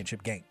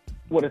championship game?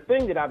 Well, the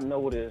thing that I've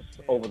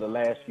noticed over the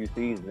last few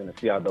seasons in the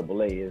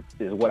CIAA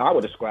is what I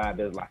would describe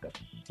as like a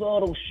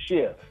subtle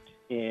shift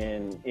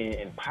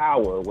in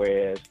power,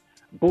 whereas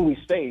Bowie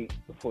State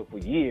for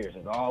years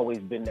has always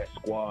been that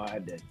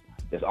squad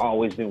that's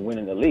always been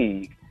winning the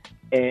league,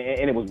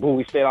 and it was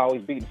Bowie State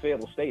always beating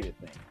Fayetteville State at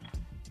things.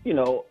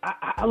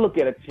 I look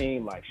at a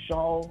team like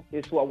Shaw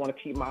is who I want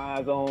to keep my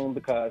eyes on,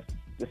 because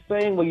the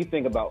same way you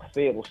think about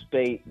Fayetteville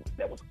State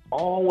that was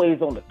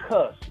always on the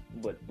cusp,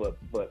 but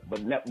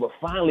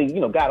finally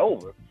got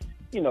over.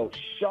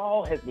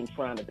 Shaw has been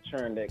trying to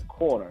turn that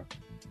corner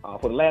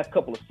for the last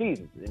couple of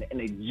seasons, and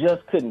they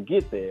just couldn't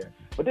get there.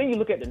 But then you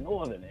look at the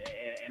Northern,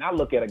 and I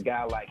look at a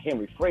guy like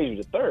Henry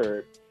Frazier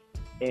III,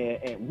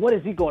 and what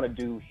is he going to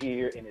do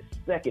here in his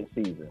second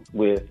season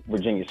with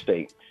Virginia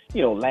State?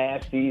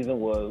 Last season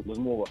was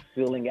more of a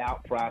filling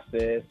out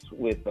process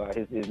with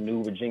his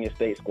new Virginia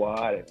State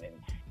squad,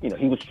 and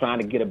he was trying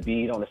to get a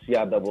bead on the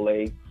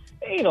CIAA.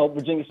 And,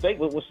 Virginia State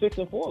was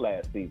 6-4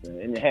 last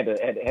season and had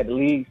the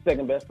league's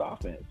second best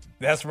offense.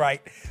 That's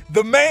right.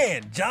 The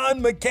man,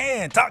 John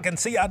McCann, talking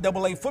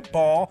CIAA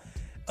football.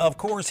 Of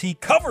course, he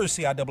covers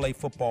CIAA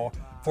football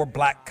for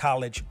Black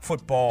College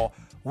Football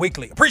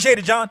Weekly. Appreciate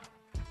it, John.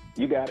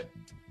 You got it.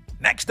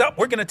 Next up,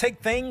 we're going to take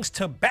things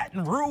to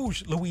Baton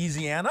Rouge,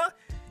 Louisiana.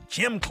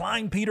 Jim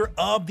Kleinpeter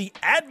of The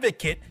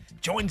Advocate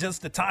joins us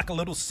to talk a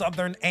little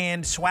Southern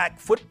and SWAC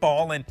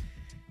football. And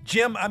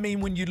Jim, I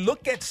mean, when you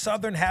look at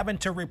Southern having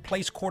to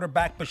replace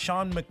quarterback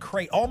Bashawn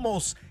McCray,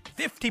 almost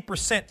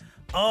 50%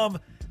 of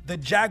the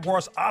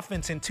Jaguars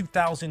offense in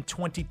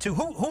 2022.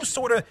 Who's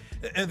sort of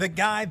the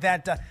guy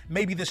that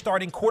maybe the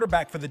starting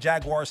quarterback for the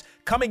Jaguars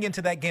coming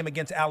into that game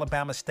against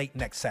Alabama State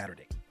next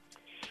Saturday?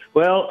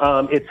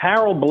 Well, it's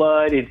Harold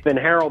Blood. It's been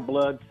Harold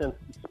Blood since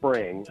the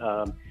spring.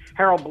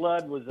 Harold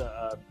Blood was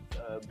a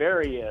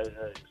very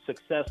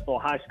successful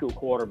high school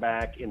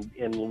quarterback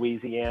in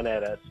Louisiana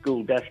at a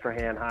school,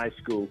 Destrehan High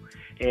School,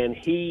 and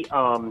he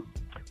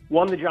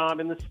won the job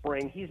in the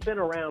spring. He's been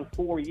around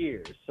 4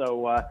 years,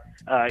 so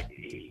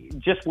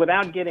just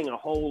without getting a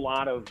whole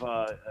lot of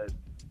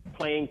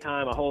playing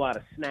time, a whole lot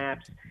of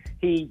snaps,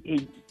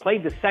 he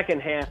played the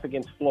second half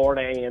against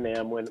Florida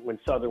A&M when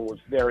Southern was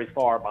very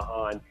far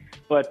behind.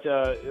 But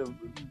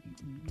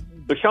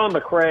Bashawn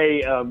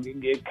McCray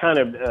kind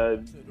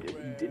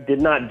of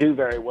did not do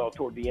very well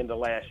toward the end of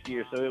last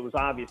year, so it was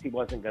obvious he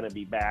wasn't going to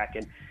be back.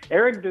 And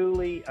Eric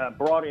Dooley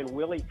brought in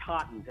Willie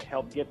Totten to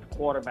help get the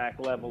quarterback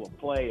level of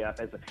play up.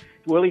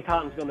 Willie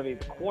Totten's going to be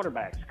the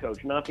quarterback's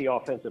coach, not the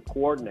offensive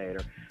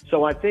coordinator.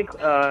 So I think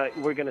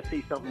we're going to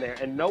see something there.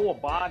 And Noah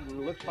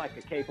Bodden looks like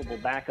a capable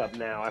backup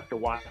now after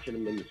watching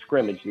him in the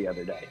scrimmage the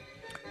other day.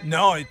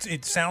 No,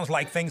 it sounds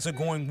like things are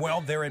going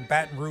well there in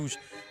Baton Rouge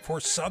for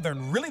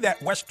Southern. Really,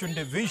 that Western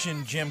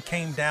Division, Jim,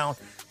 came down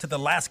to the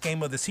last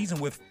game of the season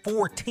with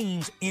 4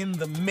 teams in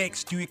the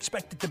mix. Do you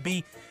expect it to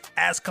be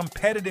as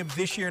competitive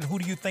this year, and who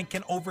do you think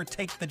can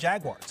overtake the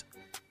Jaguars?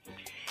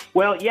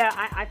 Well, yeah,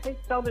 I think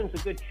Southern's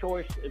a good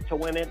choice to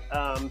win it.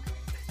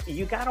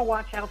 You got to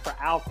watch out for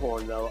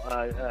Alcorn, though.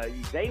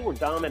 They were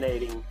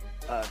dominating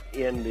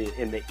in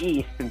the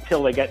East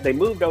until they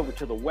moved over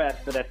to the West,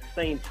 but at the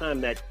same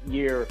time that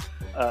year,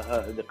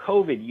 the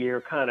COVID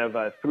year kind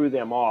of threw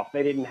them off.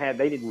 They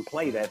didn't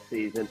play that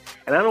season,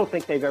 and I don't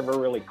think they've ever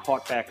really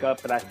caught back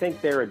up, but I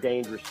think they're a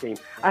dangerous team.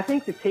 I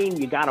think the team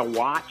you got to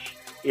watch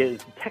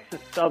is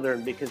Texas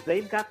Southern, because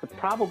they've got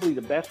probably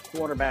the best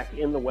quarterback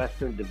in the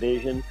Western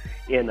Division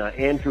in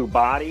Andrew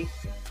Body.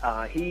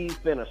 He's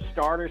been a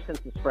starter since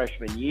his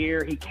freshman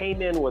year. He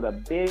came in with a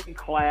big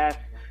class,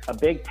 a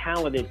big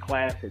talented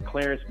class that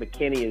Clarence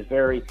McKinney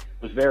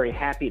was very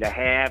happy to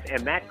have,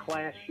 and that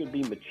class should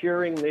be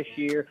maturing this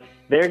year.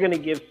 They're going to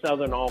give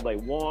Southern all they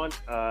want.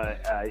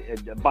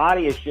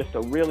 Body is just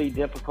a really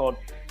difficult.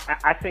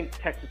 I think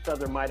Texas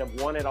Southern might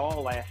have won it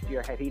all last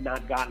year had he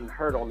not gotten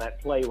hurt on that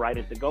play right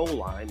at the goal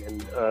line,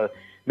 and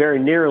very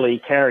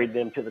nearly carried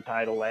them to the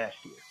title last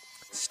year.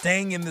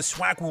 Staying in the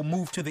SWAC, we'll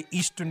move to the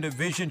Eastern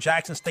Division.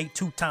 Jackson State,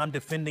 2-time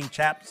defending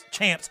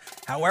champs.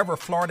 However,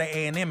 Florida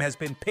A&M has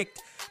been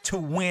picked to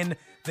win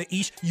the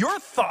East. Your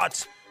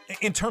thoughts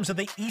in terms of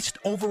the East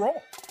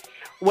overall?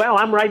 Well,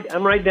 I'm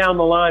right down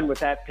the line with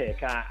that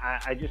pick.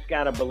 I just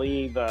got to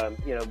believe, the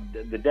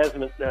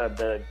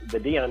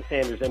Deion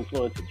Sanders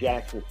influence at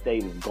Jackson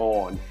State is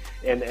gone,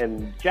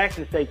 and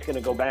Jackson State's going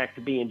to go back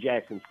to being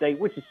Jackson State,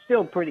 which is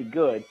still pretty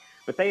good.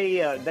 But they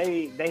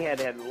had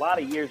a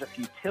lot of years of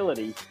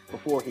futility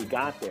before he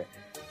got there.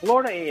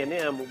 Florida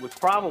A&M was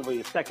probably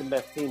the second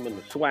best team in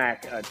the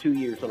SWAC 2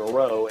 years in a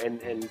row,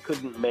 and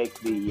couldn't make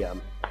the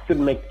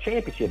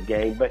championship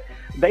game. But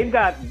they've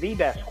got the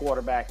best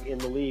quarterback in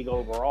the league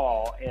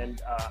overall,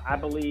 and I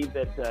believe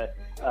that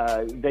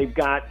they've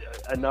got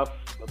enough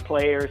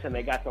players and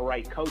they got the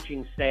right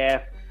coaching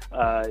staff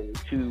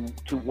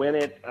to win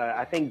it.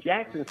 I think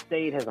Jackson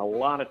State has a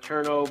lot of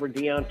turnover.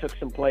 Deion took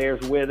some players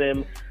with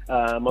him,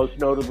 most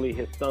notably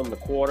his son, the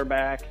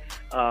quarterback.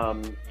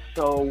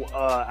 So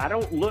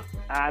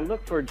I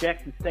look for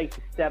Jackson State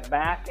to step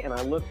back, and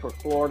I look for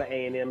Florida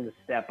A&M to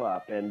step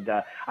up. And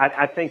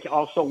I think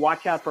also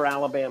watch out for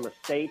Alabama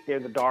State. They're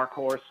the dark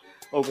horse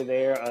over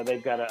there.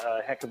 They've got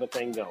a heck of a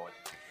thing going.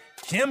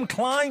 Jim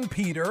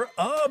Kleinpeter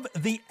of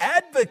The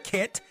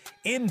Advocate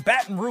in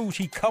Baton Rouge.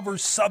 He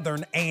covers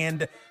Southern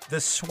and the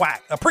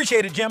SWAC.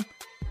 Appreciate it, Jim.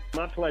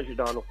 My pleasure,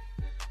 Donald.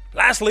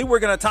 Lastly, we're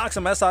going to talk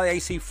some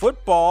SIAC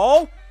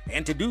football.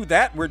 And to do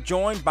that, we're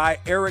joined by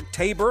Eric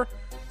Tabor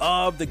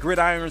of the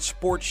Gridiron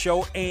Sports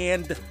Show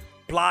and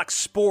Block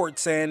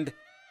Sports, and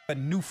a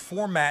new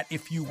format,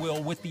 if you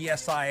will, with the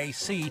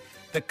SIAC.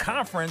 The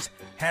conference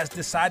has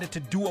decided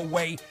to do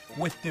away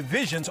with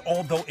divisions,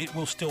 although it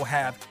will still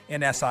have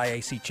an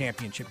SIAC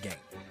championship game.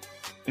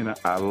 And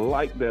I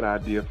like that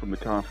idea from the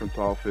conference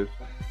office.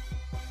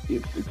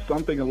 It's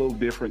something a little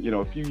different. You know,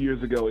 a few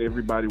years ago,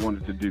 everybody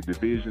wanted to do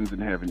divisions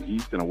and have an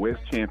East and a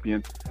West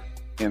champion.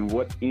 And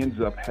what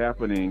ends up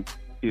happening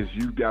is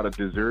you've got a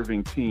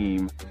deserving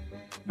team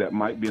that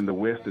might be in the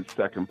West at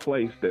second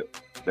place that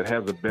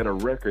has a better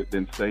record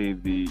than, say,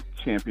 the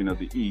champion of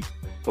the East.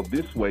 So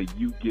this way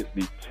you get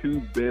the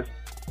two best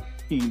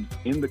teams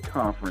in the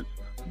conference,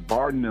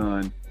 bar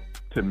none,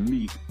 to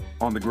meet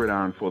on the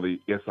gridiron for the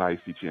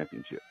SIAC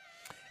championship.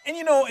 And,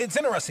 you know, it's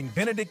interesting.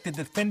 Benedict, the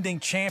defending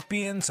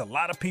champions, a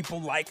lot of people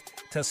like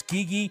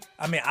Tuskegee.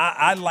 I mean,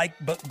 I like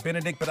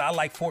Benedict, but I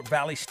like Fort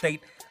Valley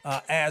State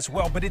as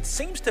well. But it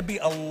seems to be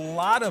a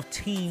lot of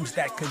teams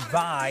that could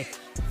vie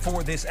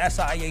for this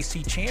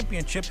SIAC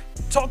championship.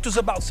 Talk to us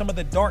about some of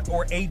the dark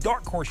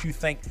horse you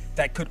think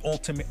that could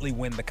ultimately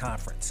win the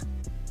conference.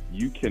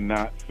 You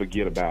cannot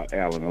forget about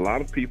Allen. A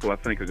lot of people, I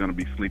think, are going to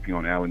be sleeping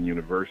on Allen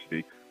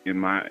University.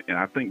 And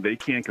I think they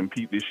can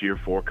compete this year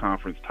for a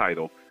conference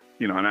title.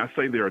 You know, and I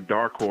say they're a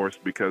dark horse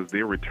because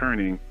they're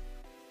returning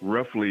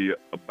roughly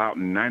about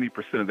 90%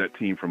 of that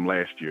team from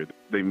last year.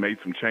 They made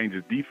some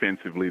changes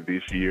defensively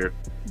this year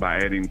by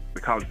adding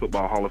the College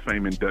Football Hall of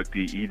Fame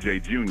inductee E.J.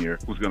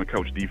 Jr., who's going to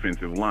coach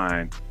defensive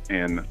line.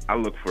 And I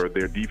look for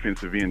their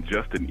defensive end,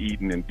 Justin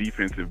Eaton, and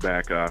defensive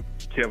back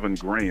Kevin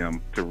Graham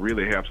to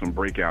really have some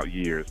breakout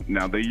years.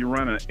 Now, they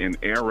run an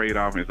air raid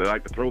offense. They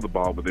like to throw the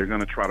ball, but they're going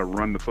to try to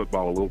run the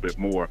football a little bit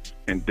more.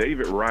 And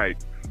David Wright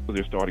was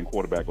their starting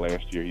quarterback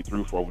last year. He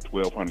threw for over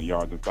 1,200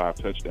 yards and 5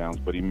 touchdowns,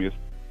 but he missed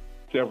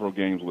several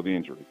games with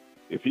injury.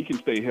 If he can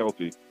stay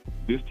healthy,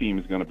 this team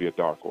is going to be a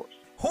dark horse.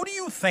 Who do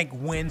you think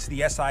wins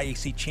the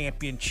SIAC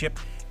championship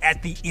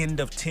at the end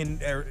of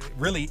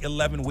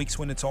 11 weeks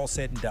when it's all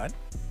said and done?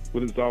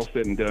 When it's all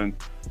said and done,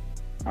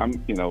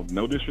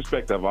 no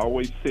disrespect. I've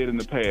always said in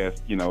the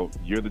past,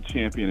 you're the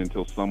champion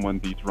until someone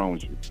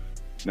dethrones you.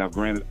 Now,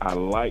 granted, I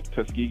like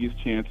Tuskegee's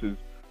chances,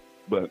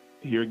 but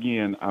here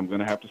again, I'm going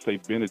to have to say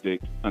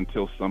Benedict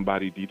until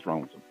somebody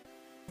dethrones him.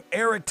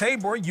 Eric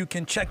Tabor, you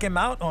can check him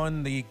out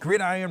on the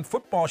Gridiron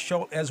Football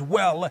Show as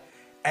well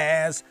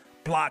as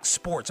Block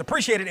Sports.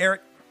 Appreciate it,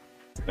 Eric.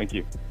 Thank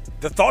you.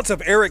 The thoughts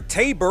of Eric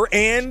Tabor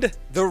and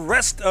the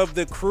rest of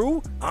the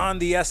crew on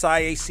the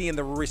SIAC and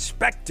the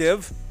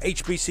respective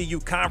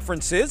HBCU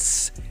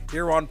conferences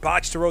here on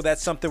Box to Row.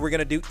 That's something we're going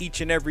to do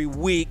each and every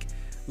week.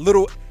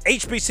 Little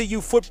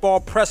HBCU football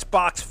press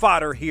box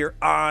fodder here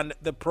on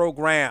the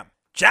program.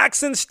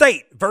 Jackson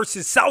State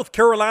versus South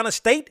Carolina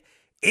State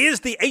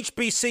is the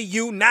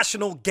HBCU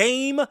National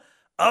Game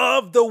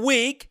of the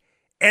Week,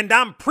 and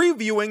I'm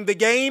previewing the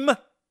game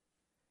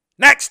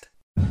next.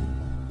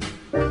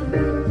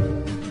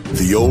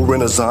 The old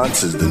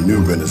Renaissance is the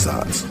new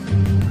Renaissance,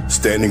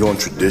 standing on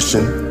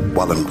tradition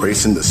while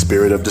embracing the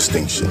spirit of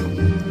distinction.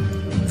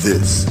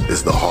 This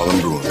is the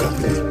Harlem Brewing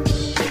Company,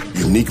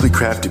 uniquely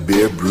crafted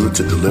beer brewed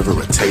to deliver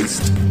a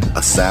taste,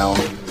 a sound,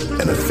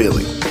 and a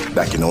feeling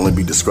that can only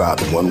be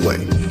described in one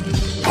way: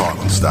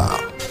 Harlem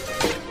style.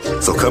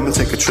 So come and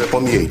take a trip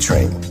on the A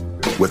Train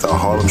with our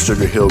Harlem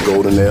Sugar Hill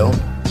Golden Ale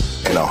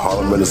and our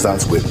Harlem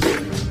Renaissance Wit Beer,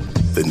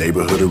 the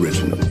neighborhood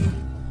original.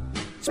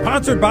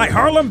 Sponsored by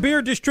Harlem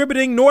Beer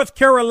Distributing North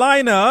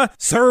Carolina,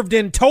 served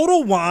in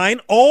Total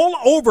Wine all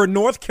over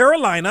North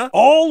Carolina,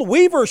 all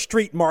Weaver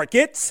Street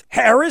markets,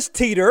 Harris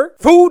Teeter,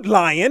 Food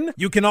Lion.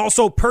 You can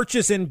also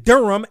purchase in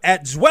Durham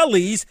at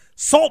Zwelly's,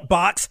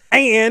 Saltbox,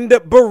 and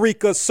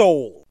Barrica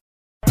Soul.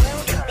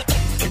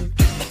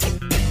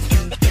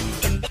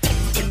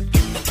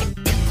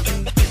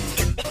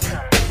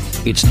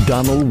 It's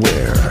Donald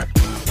Ware.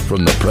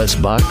 From the press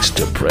box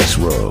to press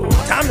row.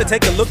 Time to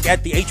take a look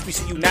at the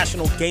HBCU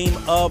National Game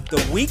of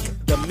the Week,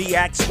 the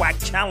MEAC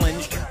SWAC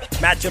Challenge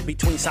matchup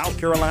between South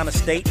Carolina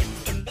State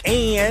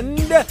and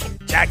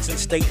Jackson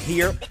State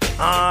here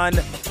on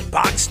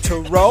Box to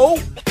Row.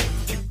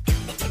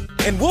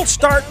 And we'll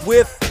start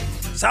with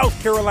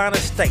South Carolina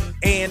State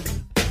and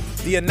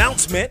the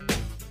announcement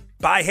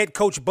by head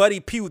coach Buddy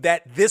Pugh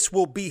that this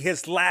will be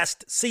his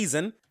last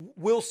season.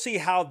 We'll see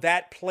how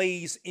that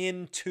plays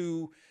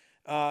into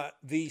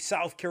the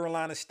South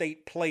Carolina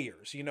State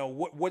players. You know,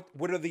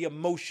 what are the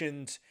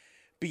emotions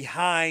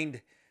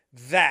behind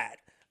that?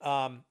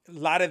 A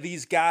lot of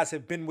these guys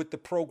have been with the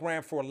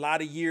program for a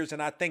lot of years,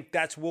 and I think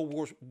that's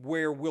where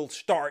we'll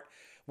start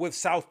with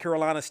South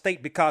Carolina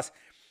State, because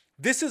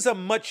this is a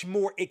much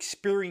more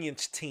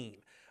experienced team,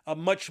 a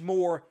much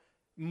more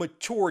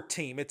mature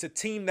team. It's a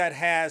team that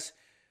has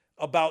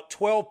about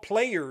 12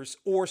 players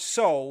or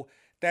so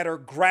that are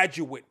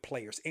graduate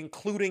players,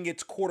 including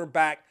its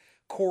quarterback,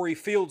 Corey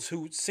Fields,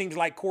 who seems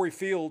like Corey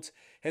Fields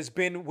has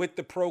been with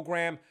the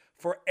program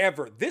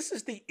forever. This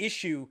is the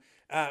issue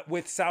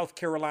with South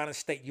Carolina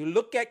State. You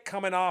look at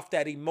coming off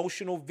that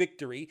emotional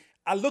victory.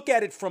 I look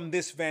at it from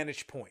this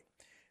vantage point.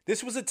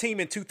 This was a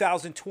team in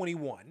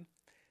 2021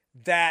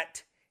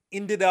 that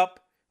ended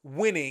up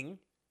winning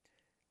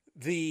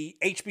the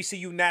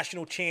HBCU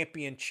National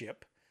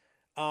Championship,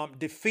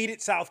 defeated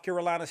South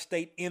Carolina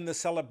State in the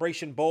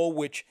Celebration Bowl,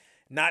 which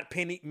not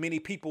many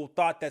people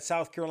thought that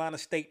South Carolina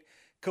State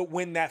could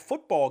win that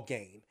football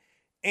game.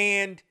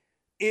 And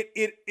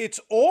it's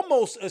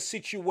almost a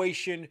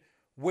situation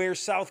where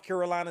South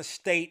Carolina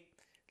State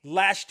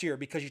last year,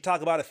 because you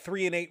talk about a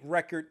 3-8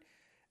 record,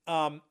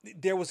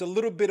 there was a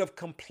little bit of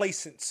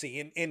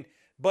complacency. And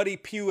Buddy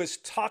Pugh has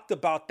talked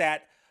about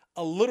that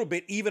a little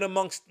bit, even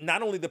amongst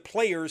not only the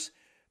players,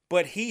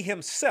 but he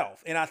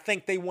himself. And I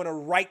think they want to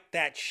right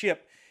that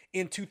ship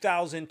in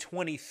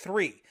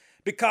 2023.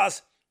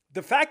 Because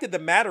the fact of the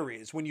matter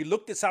is, when you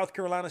looked at South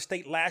Carolina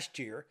State last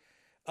year,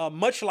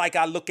 much like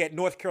I look at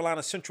North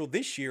Carolina Central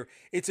this year,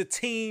 it's a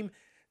team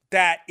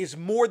that is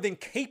more than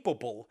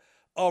capable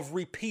of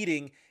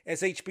repeating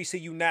as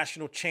HBCU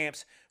national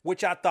champs,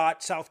 which I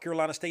thought South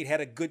Carolina State had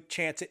a good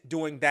chance at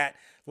doing that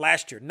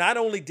last year. Not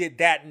only did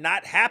that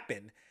not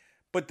happen,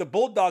 but the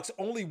Bulldogs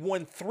only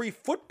won 3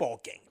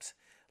 football games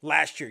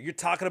last year. You're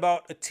talking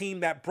about a team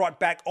that brought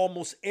back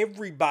almost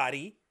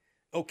everybody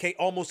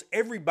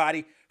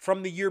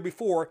from the year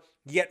before,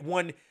 yet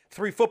won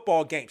 3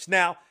 football games.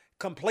 Now,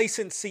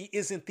 complacency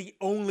isn't the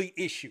only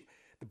issue.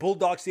 The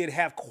Bulldogs did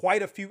have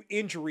quite a few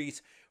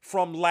injuries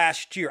from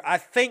last year. I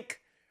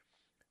think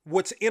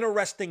what's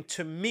interesting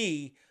to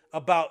me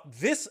about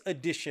this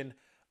edition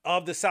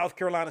of the South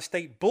Carolina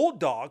State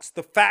Bulldogs,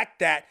 the fact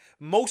that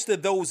most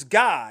of those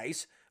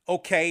guys,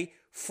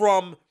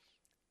 from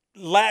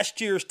last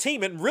year's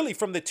team and really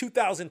from the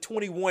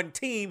 2021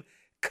 team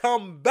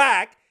come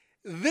back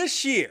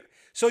this year.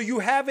 So you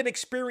have an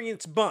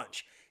experienced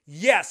bunch.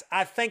 Yes,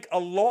 I think a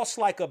loss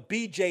like a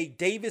B.J.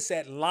 Davis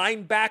at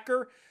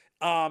linebacker,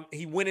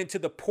 he went into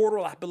the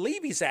portal. I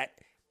believe he's at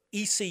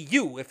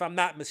ECU, if I'm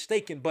not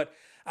mistaken. But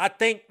I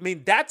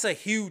mean, that's a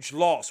huge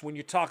loss when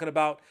you're talking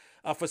about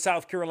for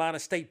South Carolina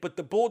State. But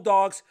the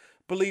Bulldogs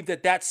believe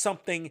that that's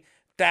something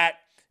that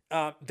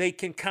they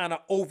can kind of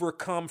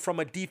overcome from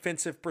a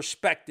defensive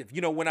perspective.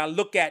 You know, when I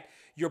look at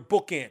your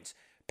bookends,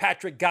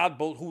 Patrick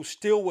Godbolt, who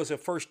still was a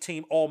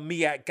first-team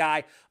All-MEAC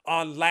guy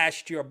on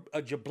last year,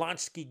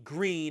 Jablonski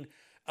Green,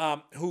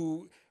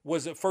 who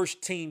was a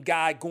first-team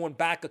guy going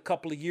back a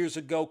couple of years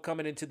ago,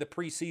 coming into the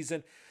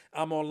preseason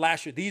on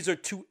last year. These are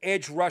 2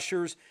 edge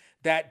rushers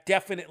that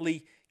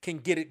definitely can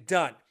get it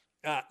done.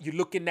 You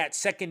look in that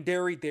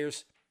secondary,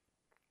 there's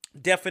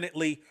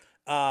definitely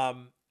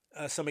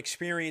some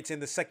experience in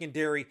the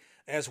secondary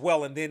as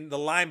well. And then the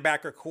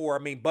linebacker core, I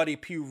mean, Buddy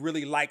Pugh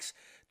really likes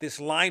this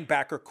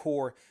linebacker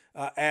core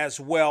as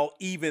well,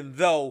 even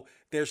though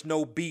there's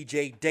no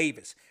B.J.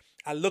 Davis.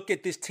 I look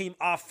at this team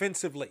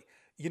offensively.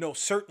 You know,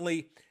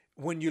 certainly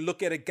when you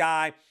look at a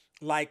guy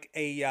like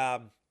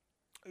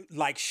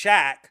like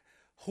Shaq,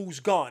 who's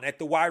gone at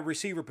the wide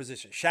receiver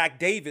position. Shaq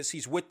Davis,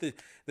 he's with the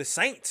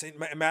Saints. As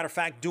a matter of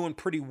fact, doing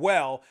pretty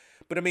well.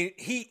 But, I mean,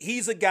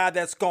 he's a guy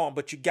that's gone.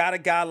 But you got a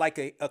guy like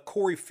a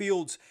Corey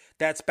Fields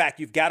that's back.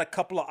 You've got a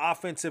couple of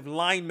offensive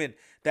linemen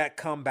that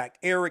come back.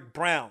 Eric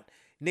Brown,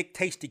 Nick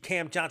Tasty,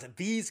 Cam Johnson.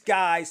 These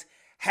guys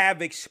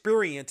have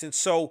experience. And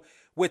so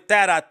with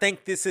that, I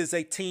think this is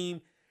a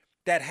team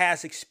that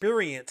has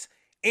experience.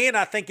 And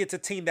I think it's a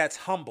team that's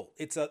humble.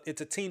 It's a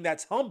team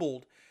that's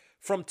humbled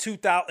from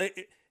 2000.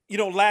 You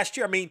know, last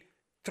year, I mean,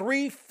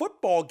 3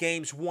 football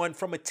games won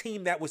from a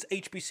team that was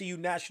HBCU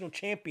national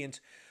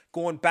champions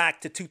going back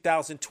to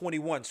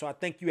 2021. So I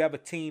think you have a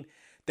team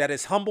that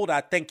is humbled. I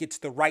think it's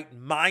the right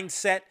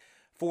mindset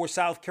for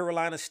South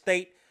Carolina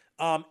State.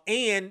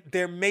 And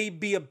there may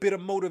be a bit of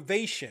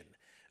motivation,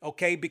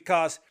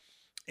 because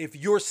if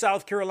you're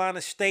South Carolina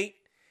State,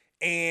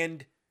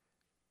 and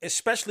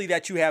especially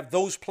that you have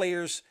those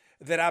players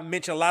that I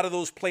mentioned, a lot of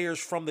those players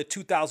from the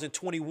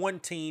 2021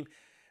 team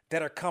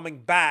that are coming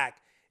back.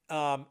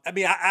 I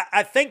mean,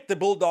 I think the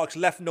Bulldogs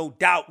left no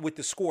doubt with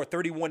the score,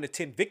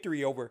 31-10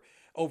 victory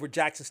over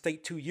Jackson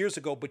State 2 years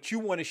ago. But you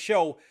want to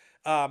show,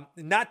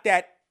 not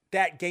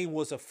that game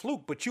was a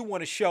fluke, but you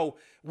want to show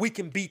we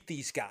can beat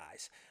these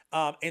guys.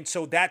 And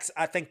so that's,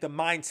 I think, the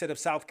mindset of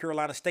South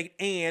Carolina State,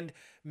 and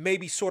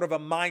maybe sort of a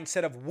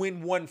mindset of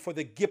win one for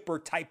the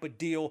Gipper type of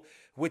deal,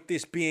 with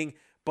this being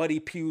Buddy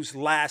Pugh's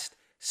last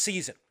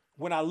season.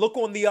 When I look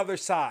on the other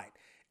side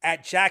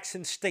at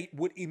Jackson State,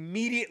 what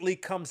immediately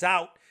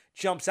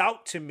jumps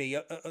out to me,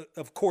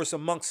 of course,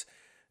 amongst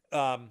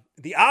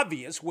the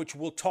obvious, which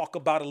we'll talk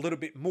about a little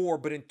bit more,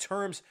 but in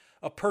terms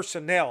of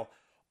personnel,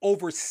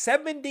 over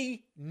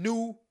 70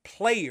 new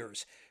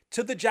players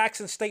to the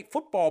Jackson State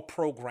football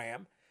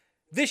program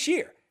this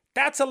year.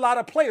 That's a lot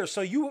of players.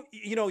 So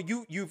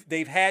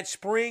they've had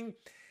spring,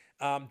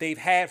 they've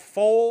had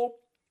fall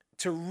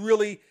to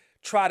really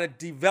try to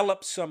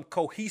develop some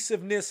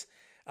cohesiveness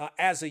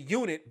as a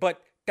unit,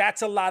 but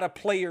that's a lot of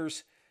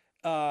players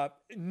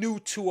new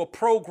to a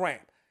program.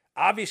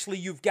 Obviously,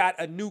 you've got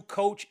a new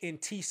coach in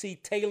T.C.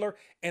 Taylor,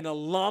 an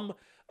alum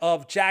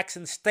of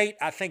Jackson State.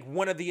 I think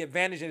one of the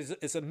advantages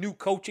is a new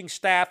coaching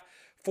staff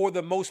for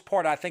the most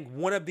part. I think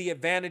one of the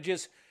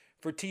advantages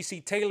for T.C.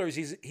 Taylor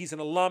is he's an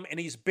alum, and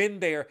he's been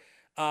there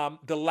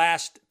the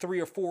last 3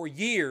 or 4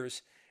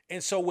 years.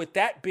 And so with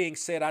that being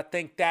said, I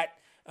think that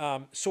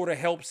sort of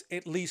helps,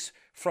 at least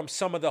from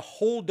some of the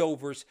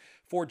holdovers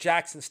for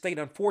Jackson State.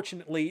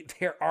 Unfortunately,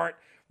 there aren't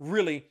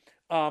really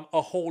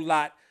a whole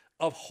lot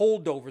of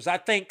holdovers. I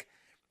think,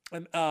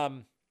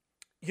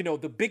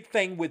 the big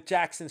thing with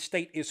Jackson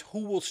State is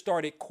who will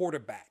start at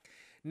quarterback.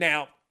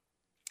 Now,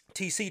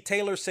 T.C.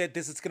 Taylor said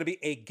this is going to be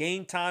a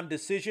game time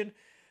decision,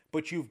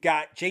 but you've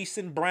got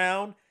Jason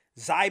Brown,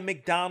 Zy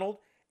McDonald,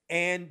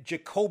 and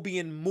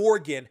Jacobian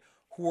Morgan,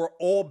 who are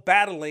all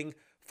battling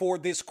for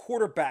this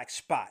quarterback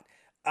spot.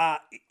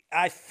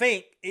 I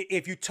think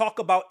if you talk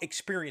about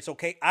experience,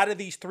 out of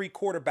these 3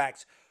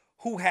 quarterbacks,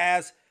 who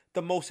has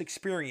the most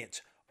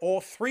experience?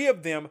 All 3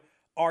 of them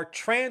are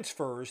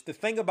transfers. The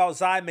thing about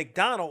Zy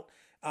McDonald,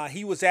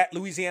 he was at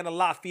Louisiana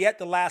Lafayette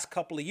the last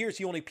couple of years.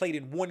 He only played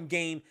in one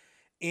game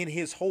in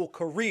his whole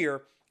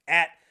career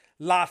at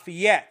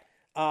Lafayette.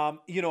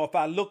 If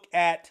I look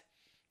at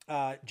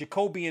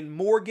Jacobian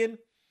Morgan,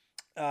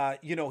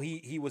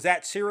 he was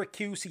at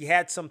Syracuse. He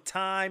had some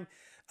time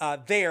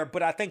there,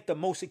 but I think the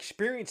most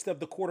experienced of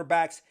the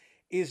quarterbacks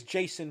is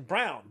Jason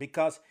Brown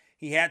because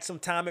he had some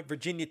time at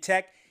Virginia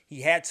Tech.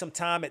 He had some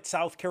time at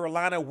South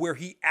Carolina where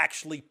he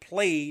actually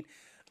played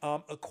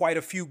quite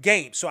a few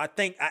games. So I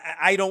think,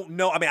 I don't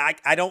know. I mean,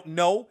 I don't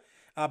know,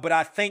 but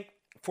I think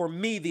for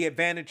me, the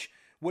advantage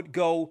would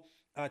go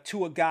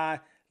to a guy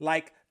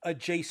like a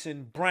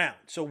Jason Brown.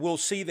 So we'll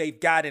see. They've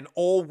got an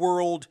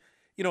all-world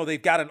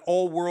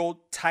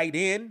tight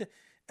end,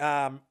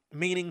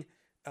 meaning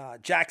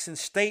Jackson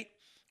State,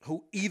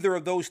 who either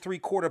of those three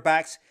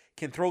quarterbacks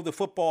can throw the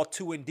football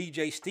to in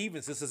DJ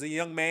Stevens. This is a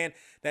young man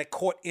that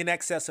caught in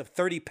excess of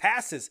 30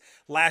 passes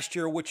last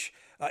year, which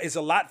is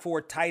a lot for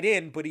a tight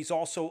end, but he's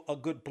also a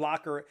good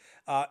blocker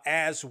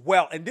as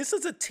well. And this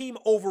is a team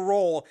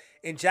overall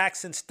in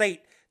Jackson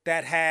State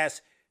that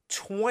has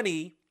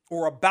 20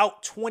 or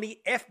about 20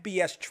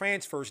 FBS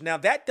transfers. Now,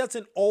 that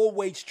doesn't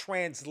always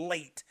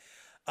translate.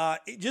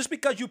 Just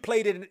because you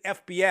played in an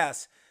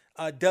FBS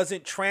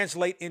doesn't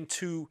translate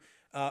into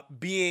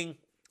being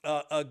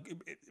a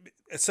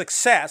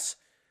success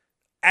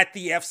at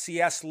the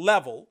FCS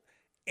level.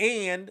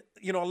 And,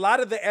 a lot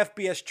of the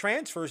FBS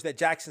transfers that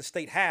Jackson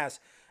State has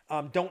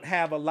don't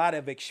have a lot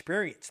of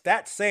experience.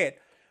 That said,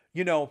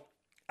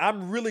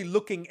 I'm really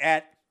looking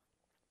at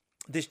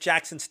this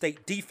Jackson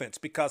State defense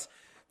because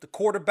the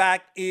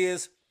quarterback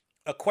is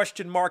a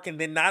question mark. And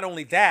then not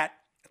only that,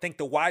 I think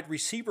the wide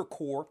receiver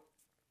core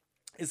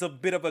is a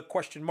bit of a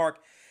question mark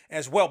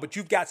as well. But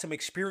you've got some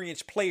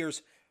experienced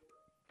players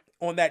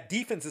on that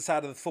defensive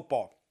side of the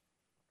football.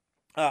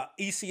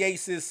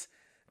 ECA's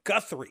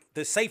Guthrie,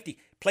 the safety,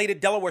 played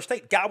at Delaware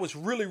State. Guy was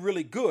really,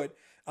 really good.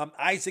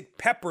 Isaac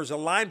Peppers, a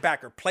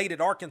linebacker, played at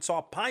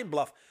Arkansas Pine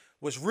Bluff,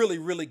 was really,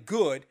 really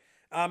good.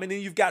 And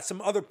then you've got some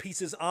other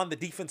pieces on the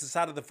defensive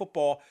side of the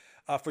football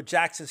for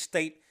Jackson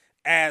State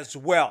as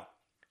well.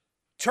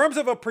 In terms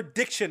of a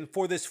prediction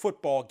for this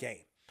football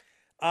game,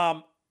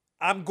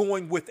 I'm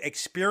going with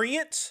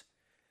experience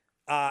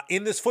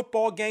in this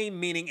football game,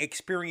 meaning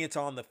experience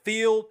on the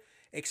field,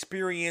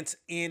 experience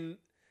in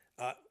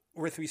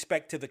with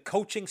respect to the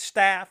coaching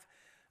staff.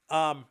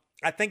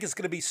 I think it's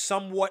going to be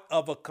somewhat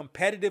of a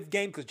competitive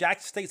game because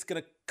Jackson State's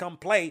going to come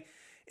play.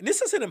 And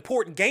this is an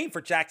important game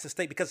for Jackson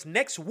State because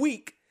next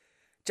week,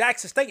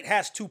 Jackson State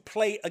has to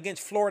play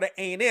against Florida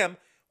A&M,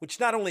 which is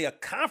not only a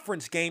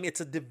conference game, it's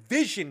a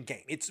division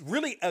game. It's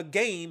really a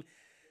game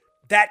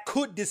that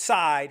could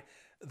decide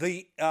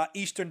the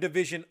Eastern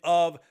Division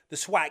of the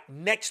SWAC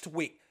next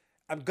week.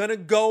 I'm going to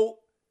go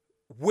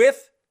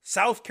with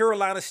South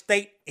Carolina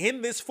State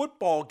in this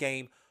football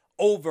game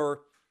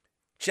over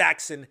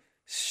Jackson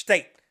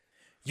State.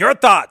 Your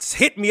thoughts,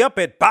 hit me up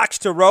at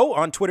BOXTOROW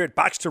on Twitter at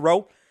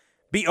BOXTOROW,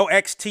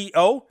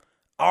 BOXTOROW.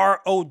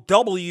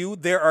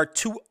 There are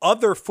two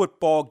other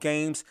football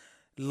games.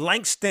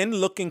 Langston,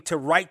 looking to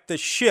right the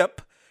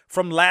ship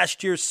from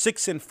last year's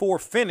 6-4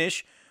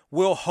 finish,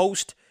 will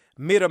host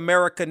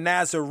Mid-America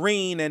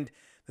Nazarene. And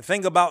the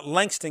thing about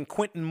Langston,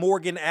 Quentin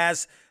Morgan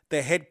as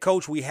the head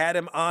coach, we had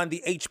him on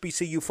the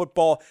HBCU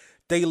Football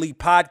Daily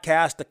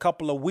Podcast a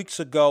couple of weeks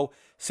ago.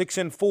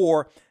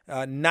 6-4,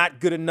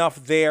 not good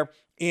enough there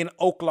in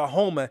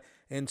Oklahoma.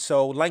 And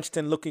so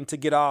Langston looking to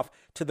get off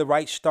to the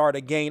right start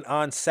again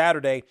on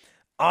Saturday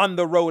on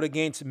the road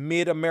against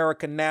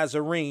Mid-America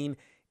Nazarene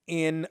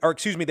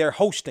they're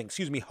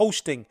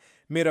hosting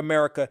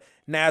Mid-America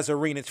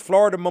Nazarene. It's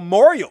Florida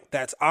Memorial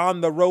that's on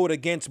the road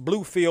against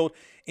Bluefield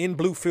in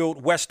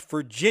Bluefield, West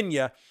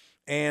Virginia.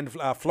 And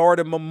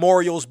Florida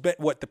Memorial's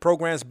the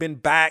program's been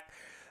back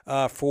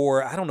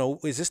for, I don't know,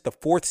 is this the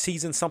fourth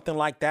season, something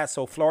like that?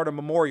 So Florida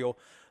Memorial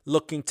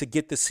looking to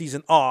get the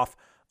season off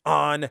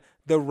on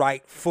the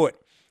right foot.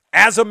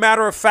 As a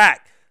matter of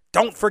fact,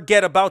 don't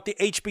forget about the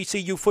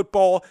HBCU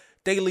Football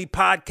Daily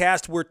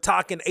Podcast. We're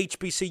talking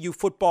HBCU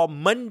football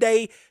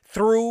Monday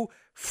through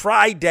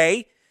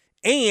Friday.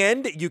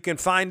 And you can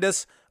find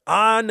us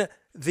on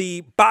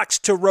the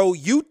BOXTOROW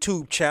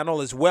YouTube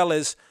channel as well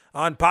as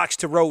on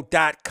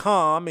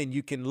BOXTOROW.com. And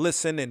you can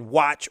listen and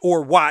watch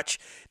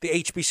the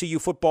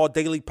HBCU Football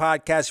Daily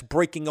Podcast,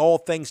 breaking all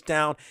things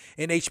down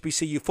in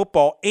HBCU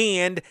football.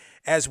 And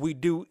as we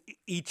do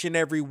each and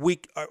every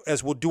week,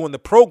 as we'll do on the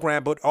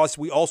program, but as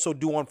we also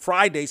do on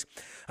Fridays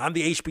on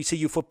the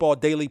HBCU Football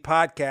Daily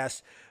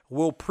Podcast,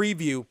 we'll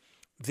preview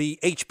the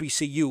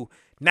HBCU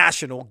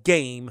National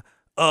Game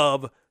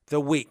of the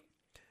Week.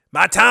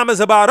 My time is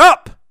about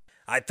up.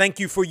 I thank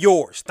you for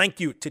yours. Thank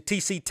you to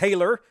T.C.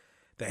 Taylor,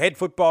 the head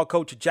football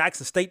coach at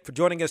Jackson State, for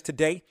joining us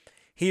today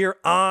here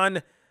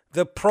on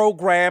the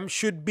program.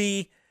 Should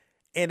be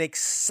an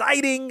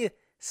exciting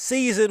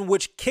season,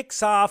 which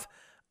kicks off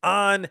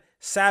on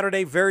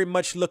Saturday. Very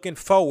much looking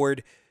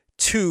forward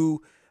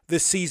to the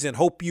season.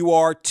 Hope you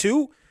are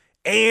too.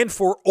 And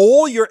for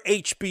all your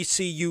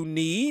HBCU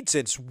needs,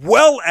 as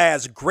well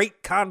as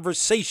great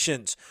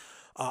conversations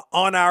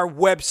on our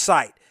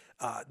website,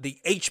 the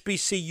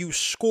HBCU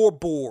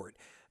scoreboard,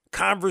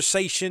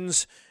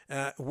 conversations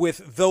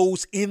with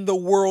those in the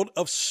world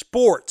of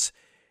sports,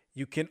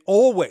 you can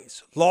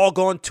always log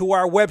on to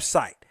our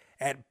website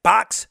at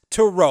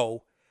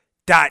BOXTOROW.com.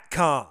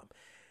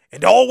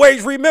 And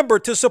always remember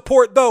to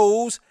support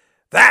those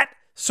that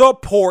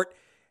support.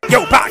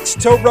 Yo, Box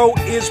to Row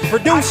is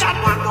produced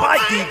by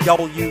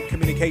DW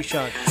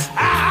Communications.